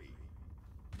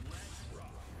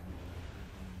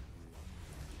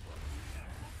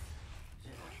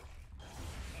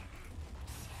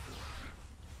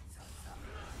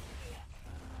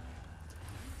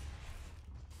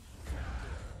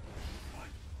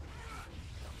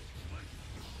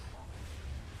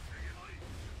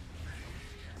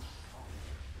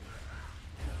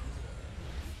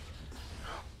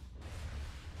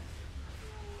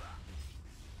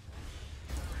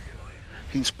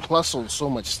 He's plus on so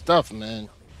much stuff, man.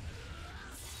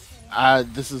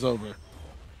 This is over.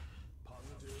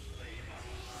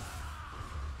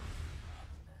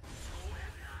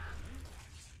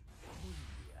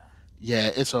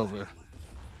 Yeah, it's over.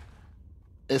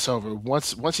 It's over.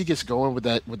 Once he gets going with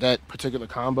that particular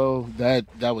combo, that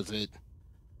was it.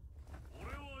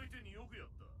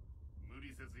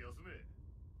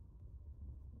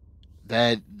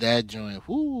 That joint.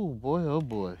 Whoo, boy, oh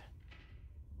boy.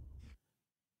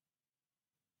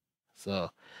 So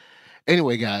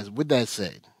anyway, guys, with that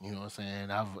said, you know what I'm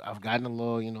saying? I've gotten a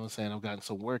little, you know what I'm saying, I've gotten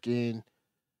some work in.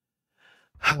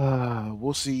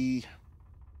 We'll see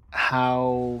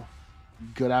how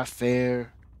good I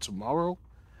fare tomorrow.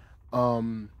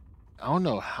 Um, I don't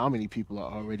know how many people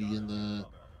are already in the.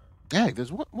 Dang,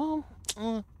 there's one. Well,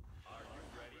 all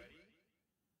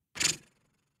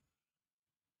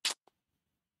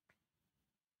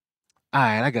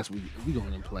right. I guess we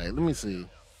going and play. Let me see.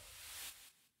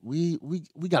 We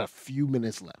got a few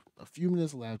minutes left. A few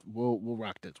minutes left. We'll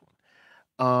rock this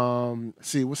one.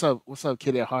 See what's up? What's up,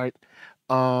 Kid at Heart?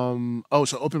 Oh,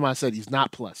 so Open Mind said he's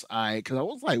not plus. All right, because I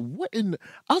was like, what in?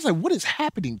 I was like, what is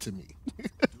happening to me?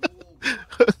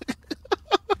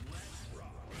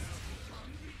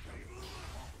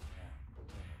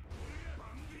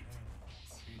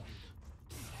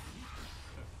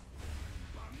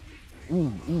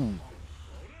 Ooh, ooh.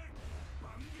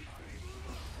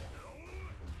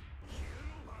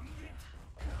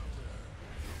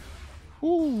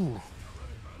 Ooh.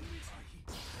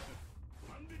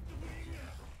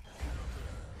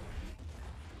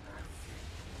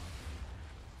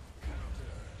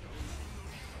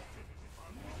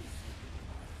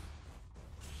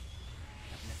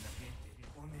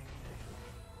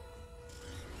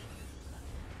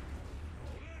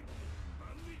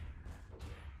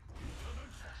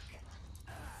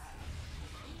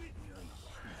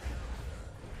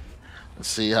 Let's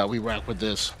see how we rock with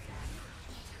this.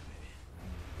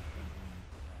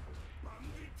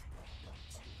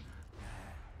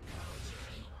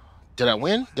 Did I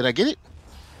win? Did I get it?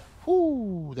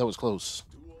 Ooh, that was close.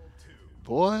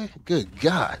 Boy, good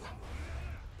God.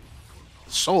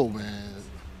 Soul, man.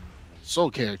 Soul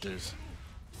characters.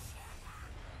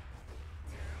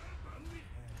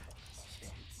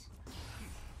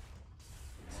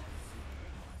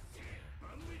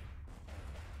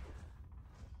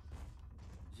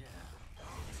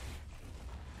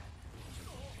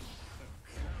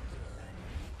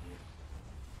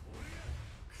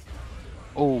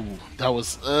 Oh, that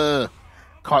was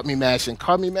caught me mashing.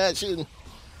 Caught me mashing.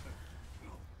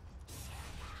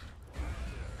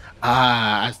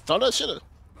 Ah, I thought I should have.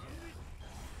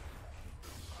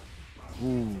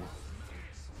 Ooh.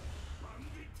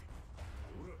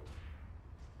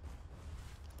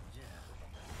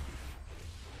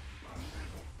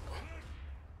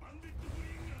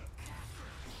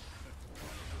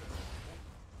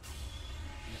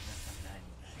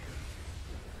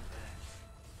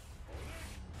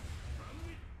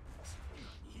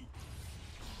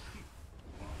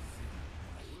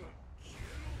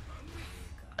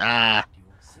 Ah.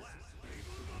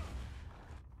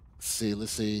 Let's see,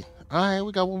 let's see. All right,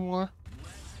 we got one more.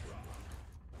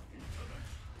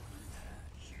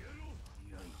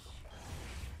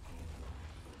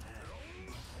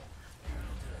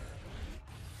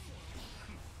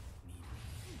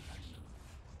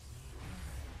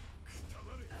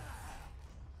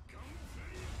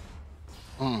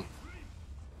 Mm.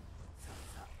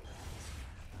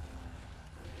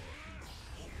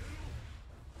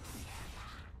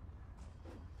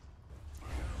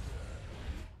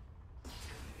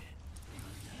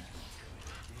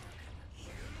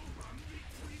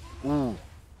 Ooh.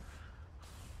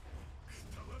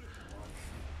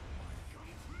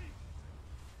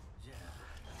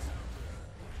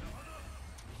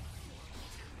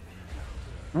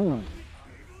 Ooh.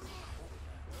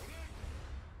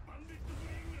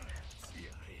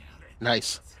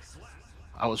 Nice.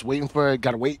 I was waiting for it.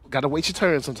 Gotta wait your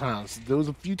turn sometimes. There was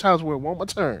a few times where it won't my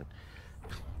turn.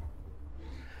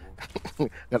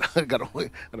 Gotta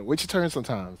wait your turn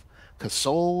sometimes. Cause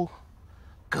Soul,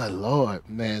 good lord,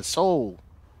 man, Soul.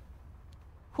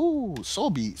 Whoo, Soul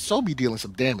be dealing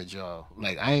some damage, y'all.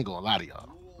 Like I ain't gonna lie to y'all.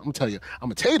 I'm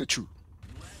gonna tell you the truth.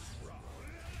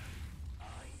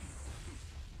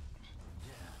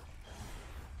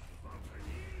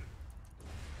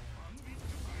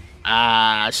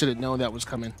 Ah, I should have known that was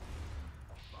coming.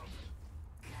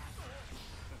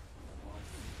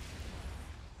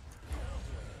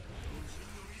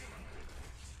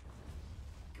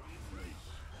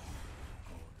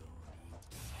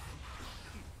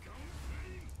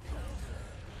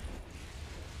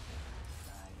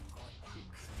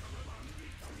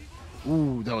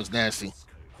 Ooh, that was nasty.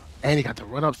 And he got the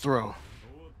run up throw.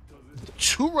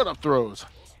 Two run up throws.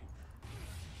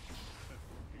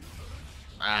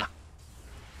 Ah.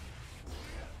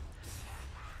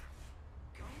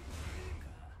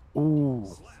 Ooh,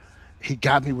 he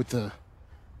got me with the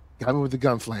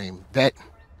gun flame. That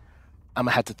I'm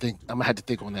gonna have to think. I'm gonna have to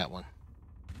think on that one.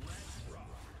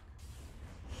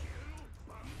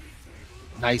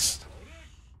 Nice.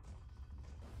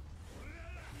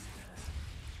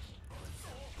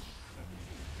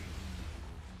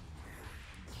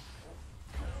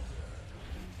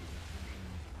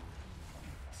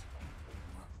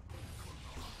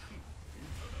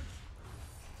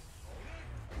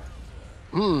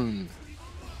 Hmm.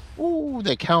 Ooh,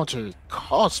 that counter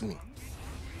cost me.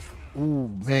 Ooh,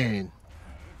 man.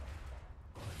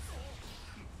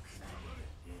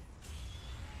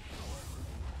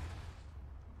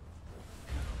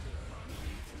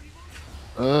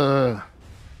 Uh.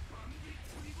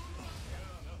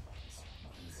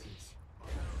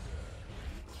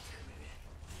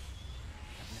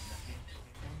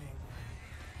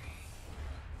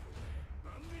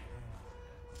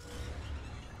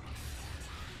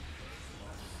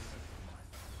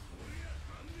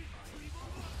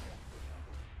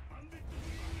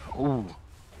 Ooh.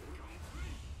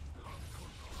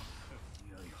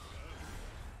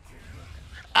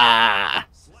 Ah.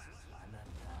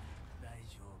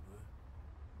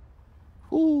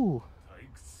 Ooh.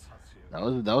 That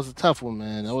was a tough one,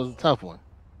 man. That was a tough one.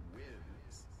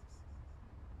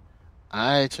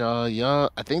 All right, y'all. Y'all.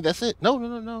 I think that's it. No, no,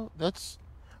 no, no. That's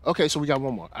okay. So we got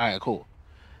one more. All right, cool.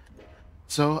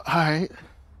 So, all right.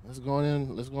 Let's go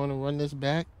in. Let's go in and run this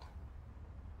back.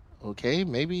 Okay,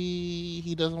 maybe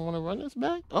he doesn't want to run this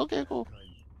back. Okay, cool.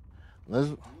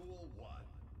 Let's.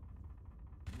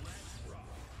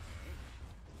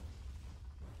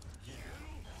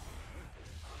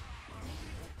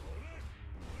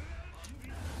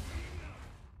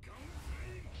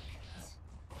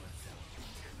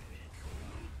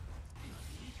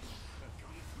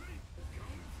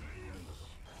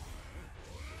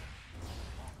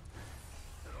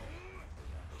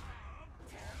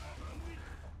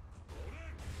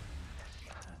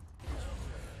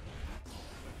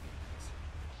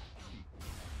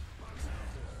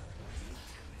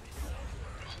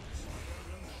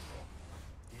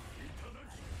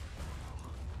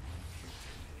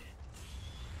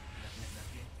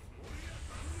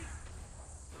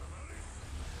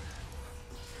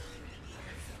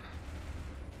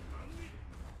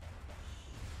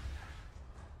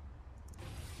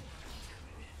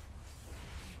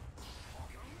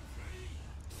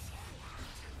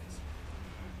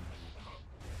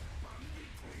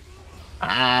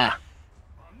 Ah.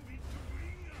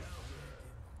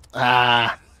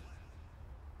 Ah.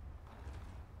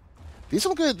 These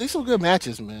some good. These some good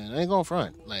matches, man. I ain't going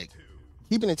front. Like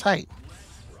keeping it tight.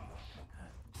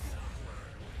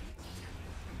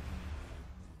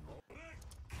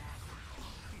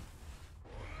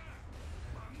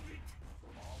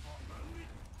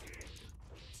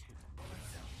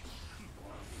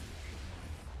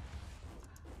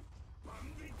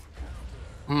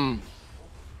 Hmm.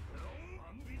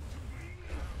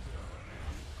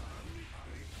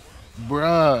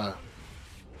 Bruh.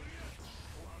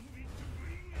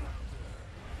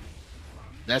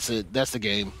 That's it. That's the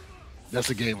game. That's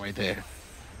the game right there.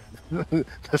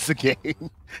 That's the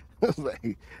game.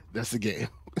 Like, that's the game.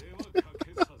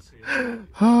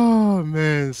 Oh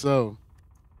man. So,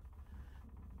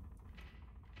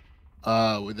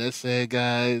 with that said,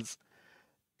 guys,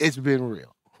 it's been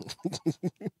real.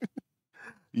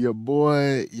 Your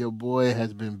boy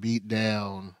has been beat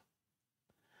down.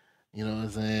 You know what I'm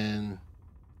saying?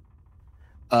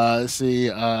 Let's see.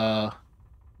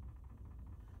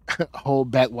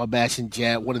 Hold back while bashing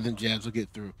jab. One of them jabs will get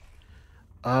through.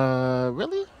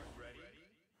 Really?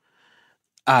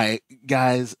 All right,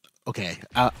 guys. Okay,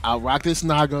 I'll rock this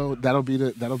Nago. That'll be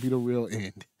the real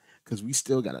end because we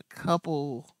still got a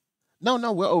couple. No,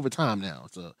 no, we're over time now.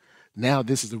 So now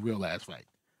this is the real last fight.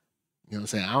 You know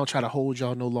what I'm saying? I don't try to hold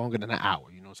y'all no longer than an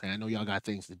hour. You know what I'm saying? I know y'all got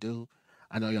things to do.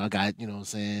 I know y'all got, you know what I'm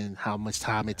saying, how much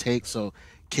time it takes. So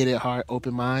kid at heart,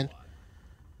 open mind.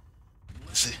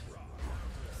 See.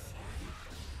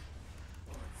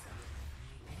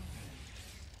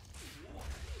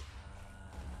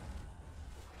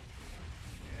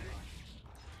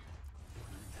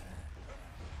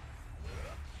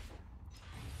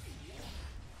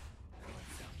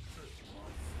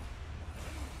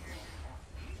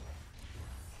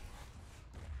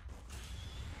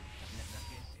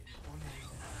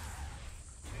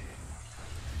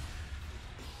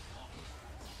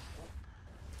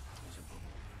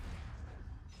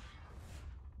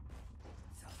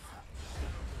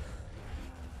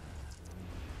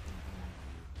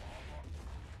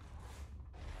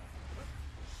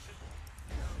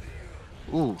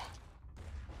 Ooh.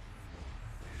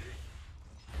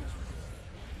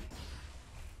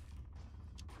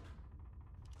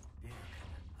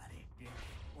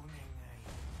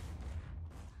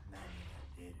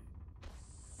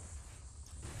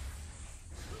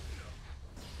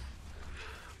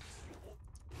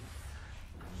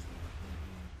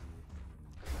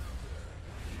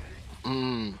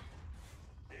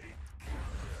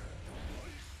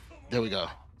 There we go.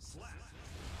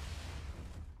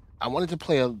 I wanted to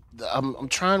play a. I'm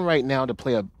trying right now to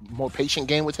play a more patient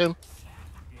game with him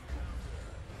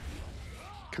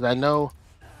because I know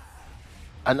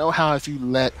how if you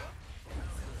let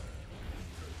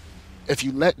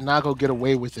Nago get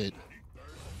away with it,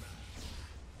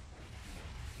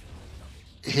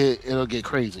 it'll get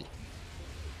crazy.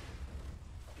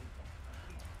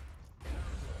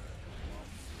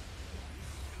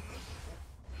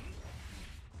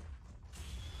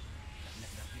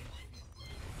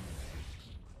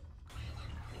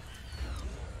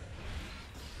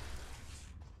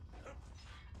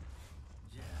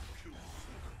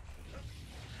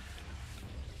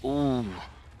 Ooh.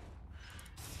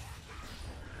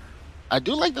 I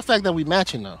do like the fact that we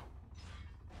matching though.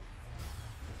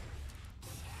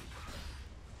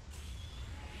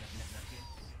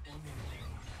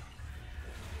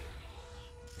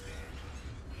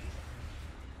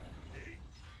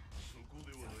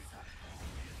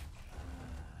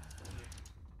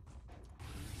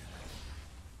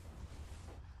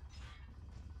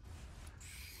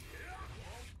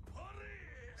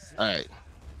 All right.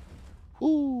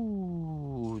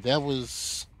 Ooh, that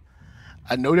was.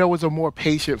 I know that was a more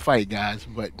patient fight, guys,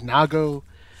 but Nago's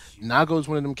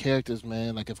one of them characters,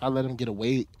 man. Like if I let him get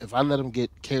away, if I let him get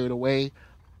carried away,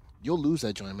 you'll lose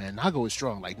that joint, man. Nago is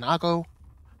strong. Like Nago,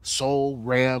 Soul,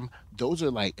 Ram, those are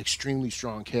like extremely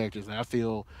strong characters. And I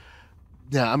feel,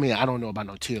 yeah, I mean, I don't know about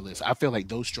no tier list. I feel like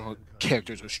those strong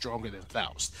characters are stronger than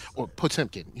Faust or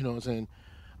Potemkin. You know what I'm saying?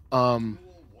 Um,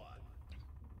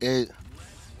 it.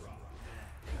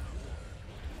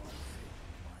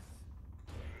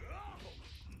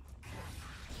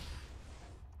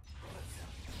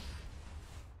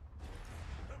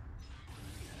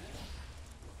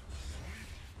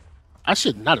 I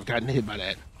should not have gotten hit by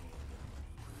that.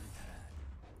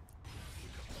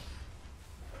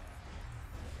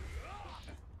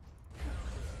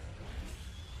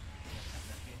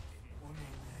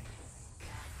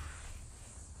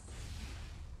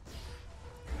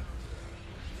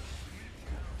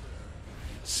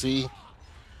 See?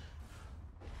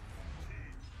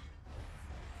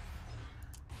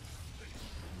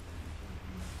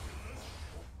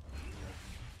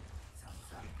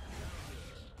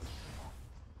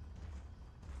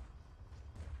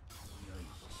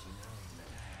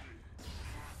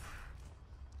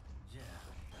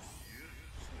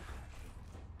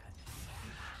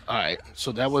 All right.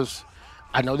 So that was,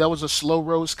 I know that was a slow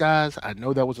roast, guys. I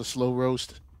know that was a slow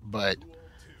roast, but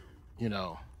you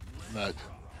know, but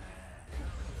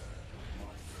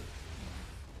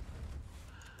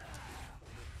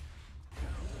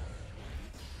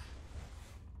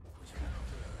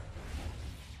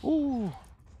ooh,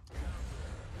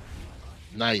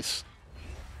 nice,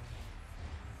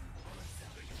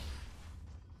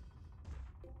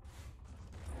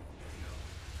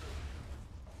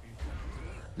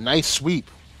 nice sweep,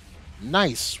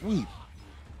 nice sweep.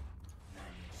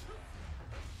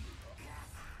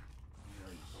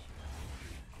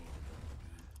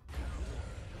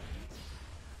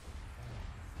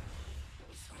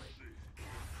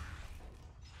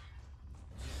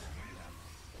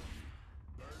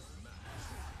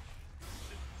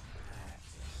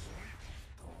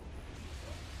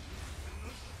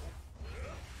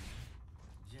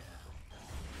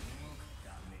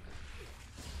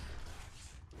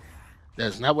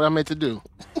 That's not what I meant to do.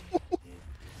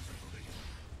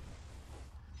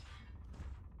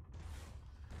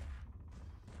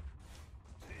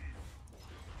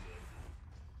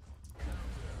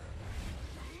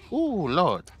 Ooh,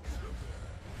 Lord.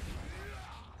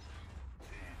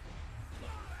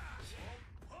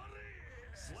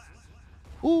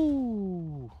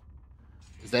 Ooh,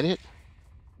 is that it,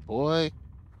 boy?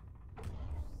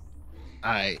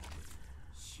 All right.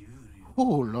 Oh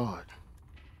Lord.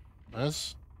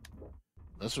 Let's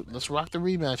let's rock the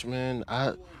rematch, man.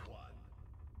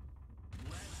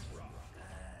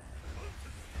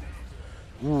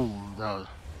 Ooh, no.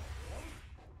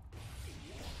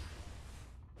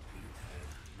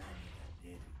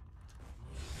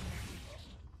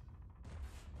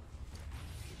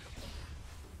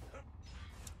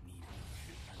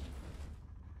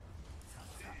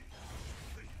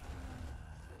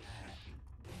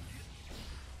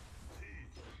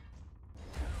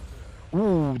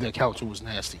 Ooh, that counter was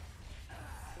nasty.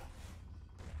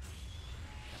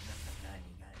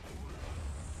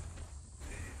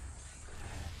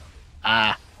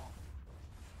 Ah.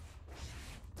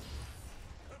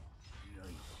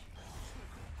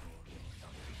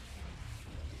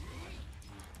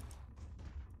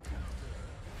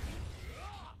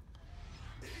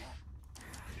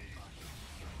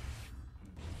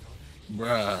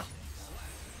 bruh,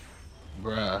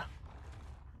 bruh.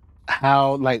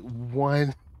 How like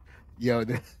one, yo,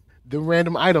 the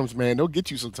random items, man, they'll get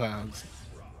you sometimes.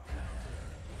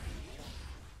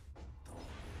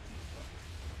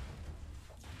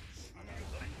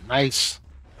 Nice.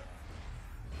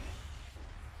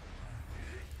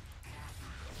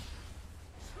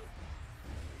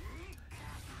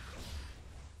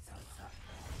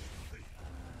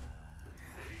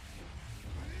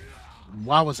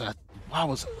 Why was I? Why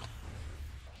was?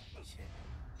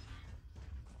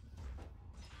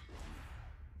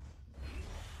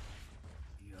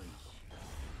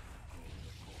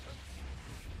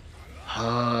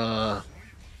 Uh,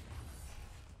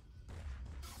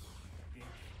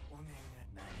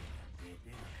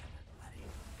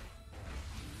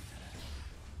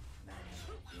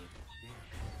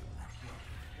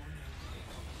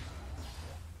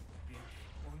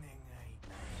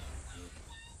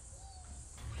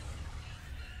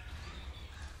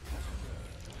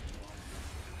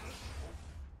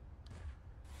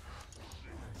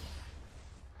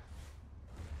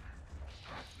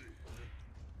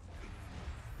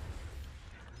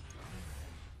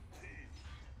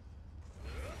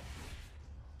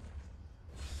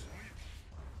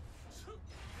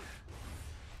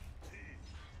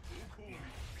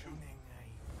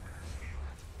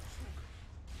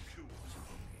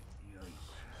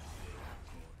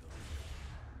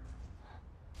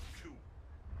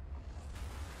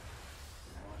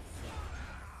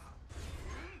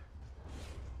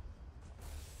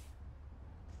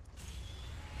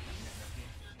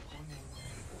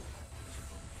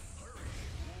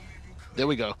 there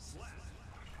we go.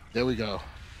 There we go.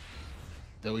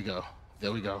 There we go.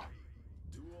 There we go.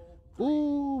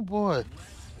 Ooh, boy.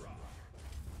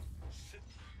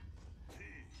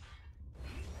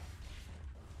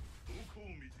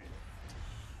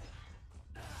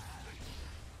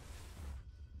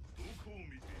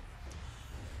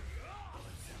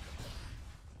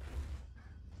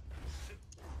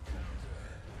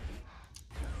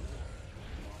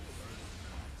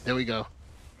 There we go.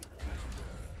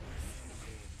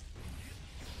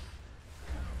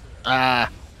 Ah,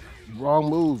 wrong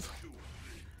move.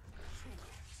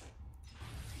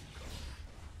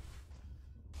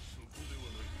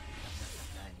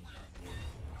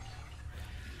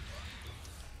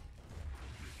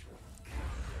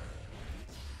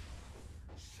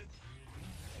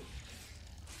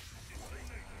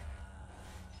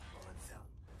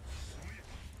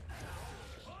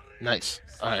 Nice.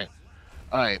 All right.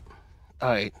 All right. All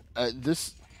right.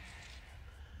 This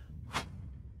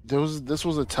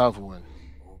was a tough one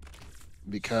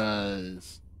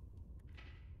because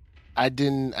I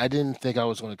didn't think I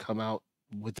was going to come out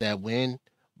with that win,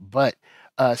 but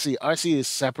see, RC is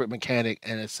separate mechanic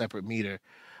and a separate meter.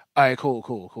 All right, cool,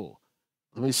 cool, cool.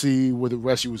 Let me see what the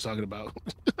rest you was talking about.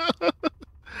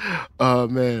 Oh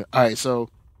man. All right, so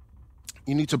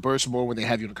you need to burst more when they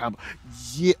have you in a combo.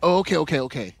 Yeah. Oh, okay. Okay.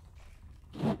 Okay.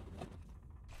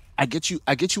 I get you.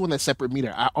 I get you on that separate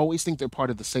meter. I always think they're part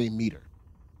of the same meter.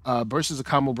 Burst is a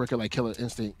combo breaker like Killer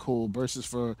Instinct. Cool. Burst is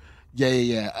for yeah,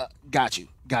 yeah, yeah. Got you.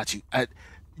 Got you.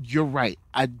 You're right.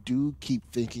 I do keep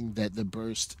thinking that the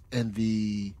burst and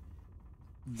the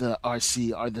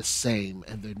RC are the same,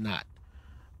 and they're not.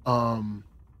 Um.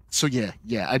 So yeah,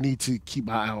 yeah. I need to keep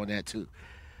my eye on that too.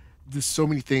 There's so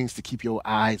many things to keep your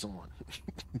eyes on.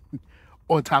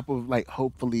 On top of like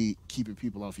hopefully keeping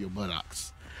people off your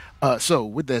buttocks. So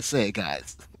with that said,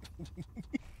 guys,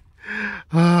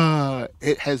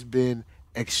 it has been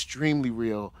extremely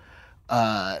real.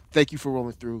 Thank you for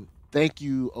rolling through. Thank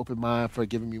you, Open Mind, for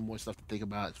giving me more stuff to think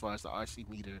about as far as the RC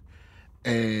meter.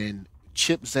 And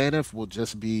Chip Zanuff will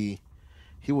just be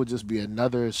he will just be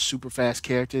another super fast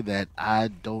character that I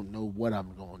don't know what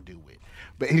I'm going to do with.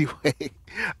 But anyway,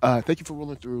 thank you for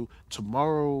rolling through.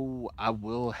 Tomorrow I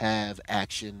will have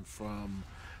action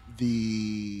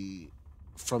the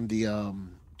from the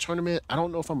tournament. I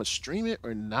don't know if I'm gonna stream it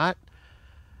or not.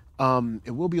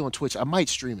 It will be on Twitch. I might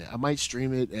stream it. I might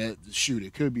stream it at shoot.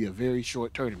 It could be a very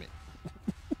short tournament.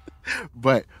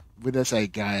 But with that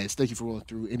said, guys, thank you for rolling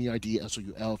through.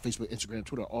 NERDSoul, Facebook, Instagram,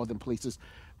 Twitter, all them places.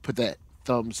 Put that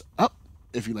thumbs up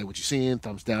if you like what you're seeing.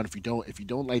 Thumbs down if you don't. If you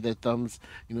don't like that thumbs,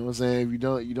 you know what I'm saying. If you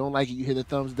don't like it, you hit the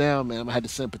thumbs down, man. I'm gonna have to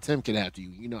send Potemkin after you.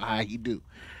 You know how he do.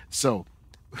 So,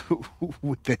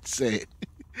 with that said,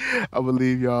 I will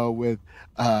leave y'all with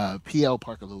PL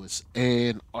Parker Lewis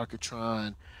and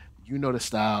Arcatron. You know the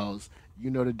styles, you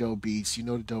know the dope beats, you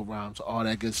know the dope rhymes, all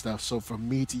that good stuff. So from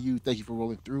me to you, thank you for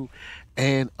rolling through.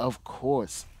 And of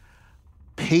course,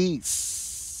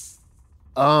 peace.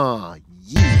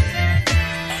 Yeah.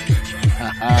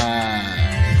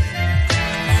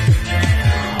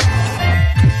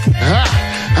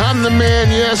 I'm the man,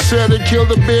 yeah, I said it, killed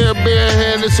the bear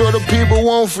barehanded so the people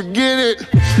won't forget it.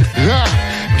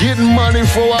 Getting money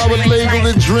for I was legal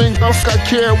to drink. I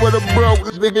care what a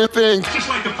broke nigga think. Just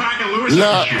like the pack of Lewis.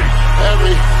 Look,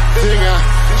 everything I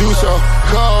do so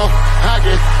cold. I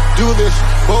can do this,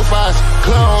 both eyes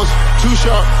closed. Too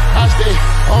short, I stay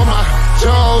on my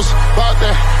toes. About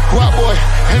that white boy,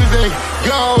 anything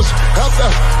goes. Help the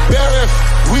bear if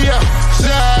we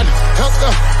outside. Help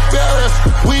the bear if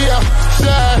we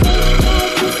outside.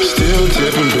 Still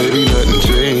tipping, baby, nothing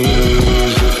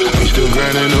changed. I'm still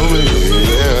grinding over here,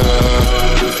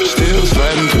 yeah. Still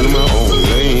sliding through my own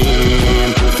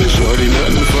lane. Shorty,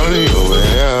 nothing funny over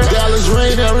here. Dallas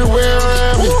rain everywhere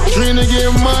around me. Dream to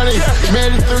get money.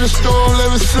 Made it through the storm,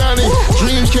 living sunny.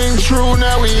 Dreams came true,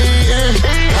 now we eating.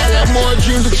 I got more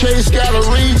dreams to chase, gotta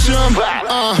reach them.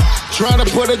 Trying to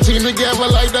put a team together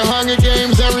like the Hunger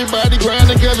Games. Everybody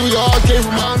grinding cause we all came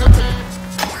from hunger.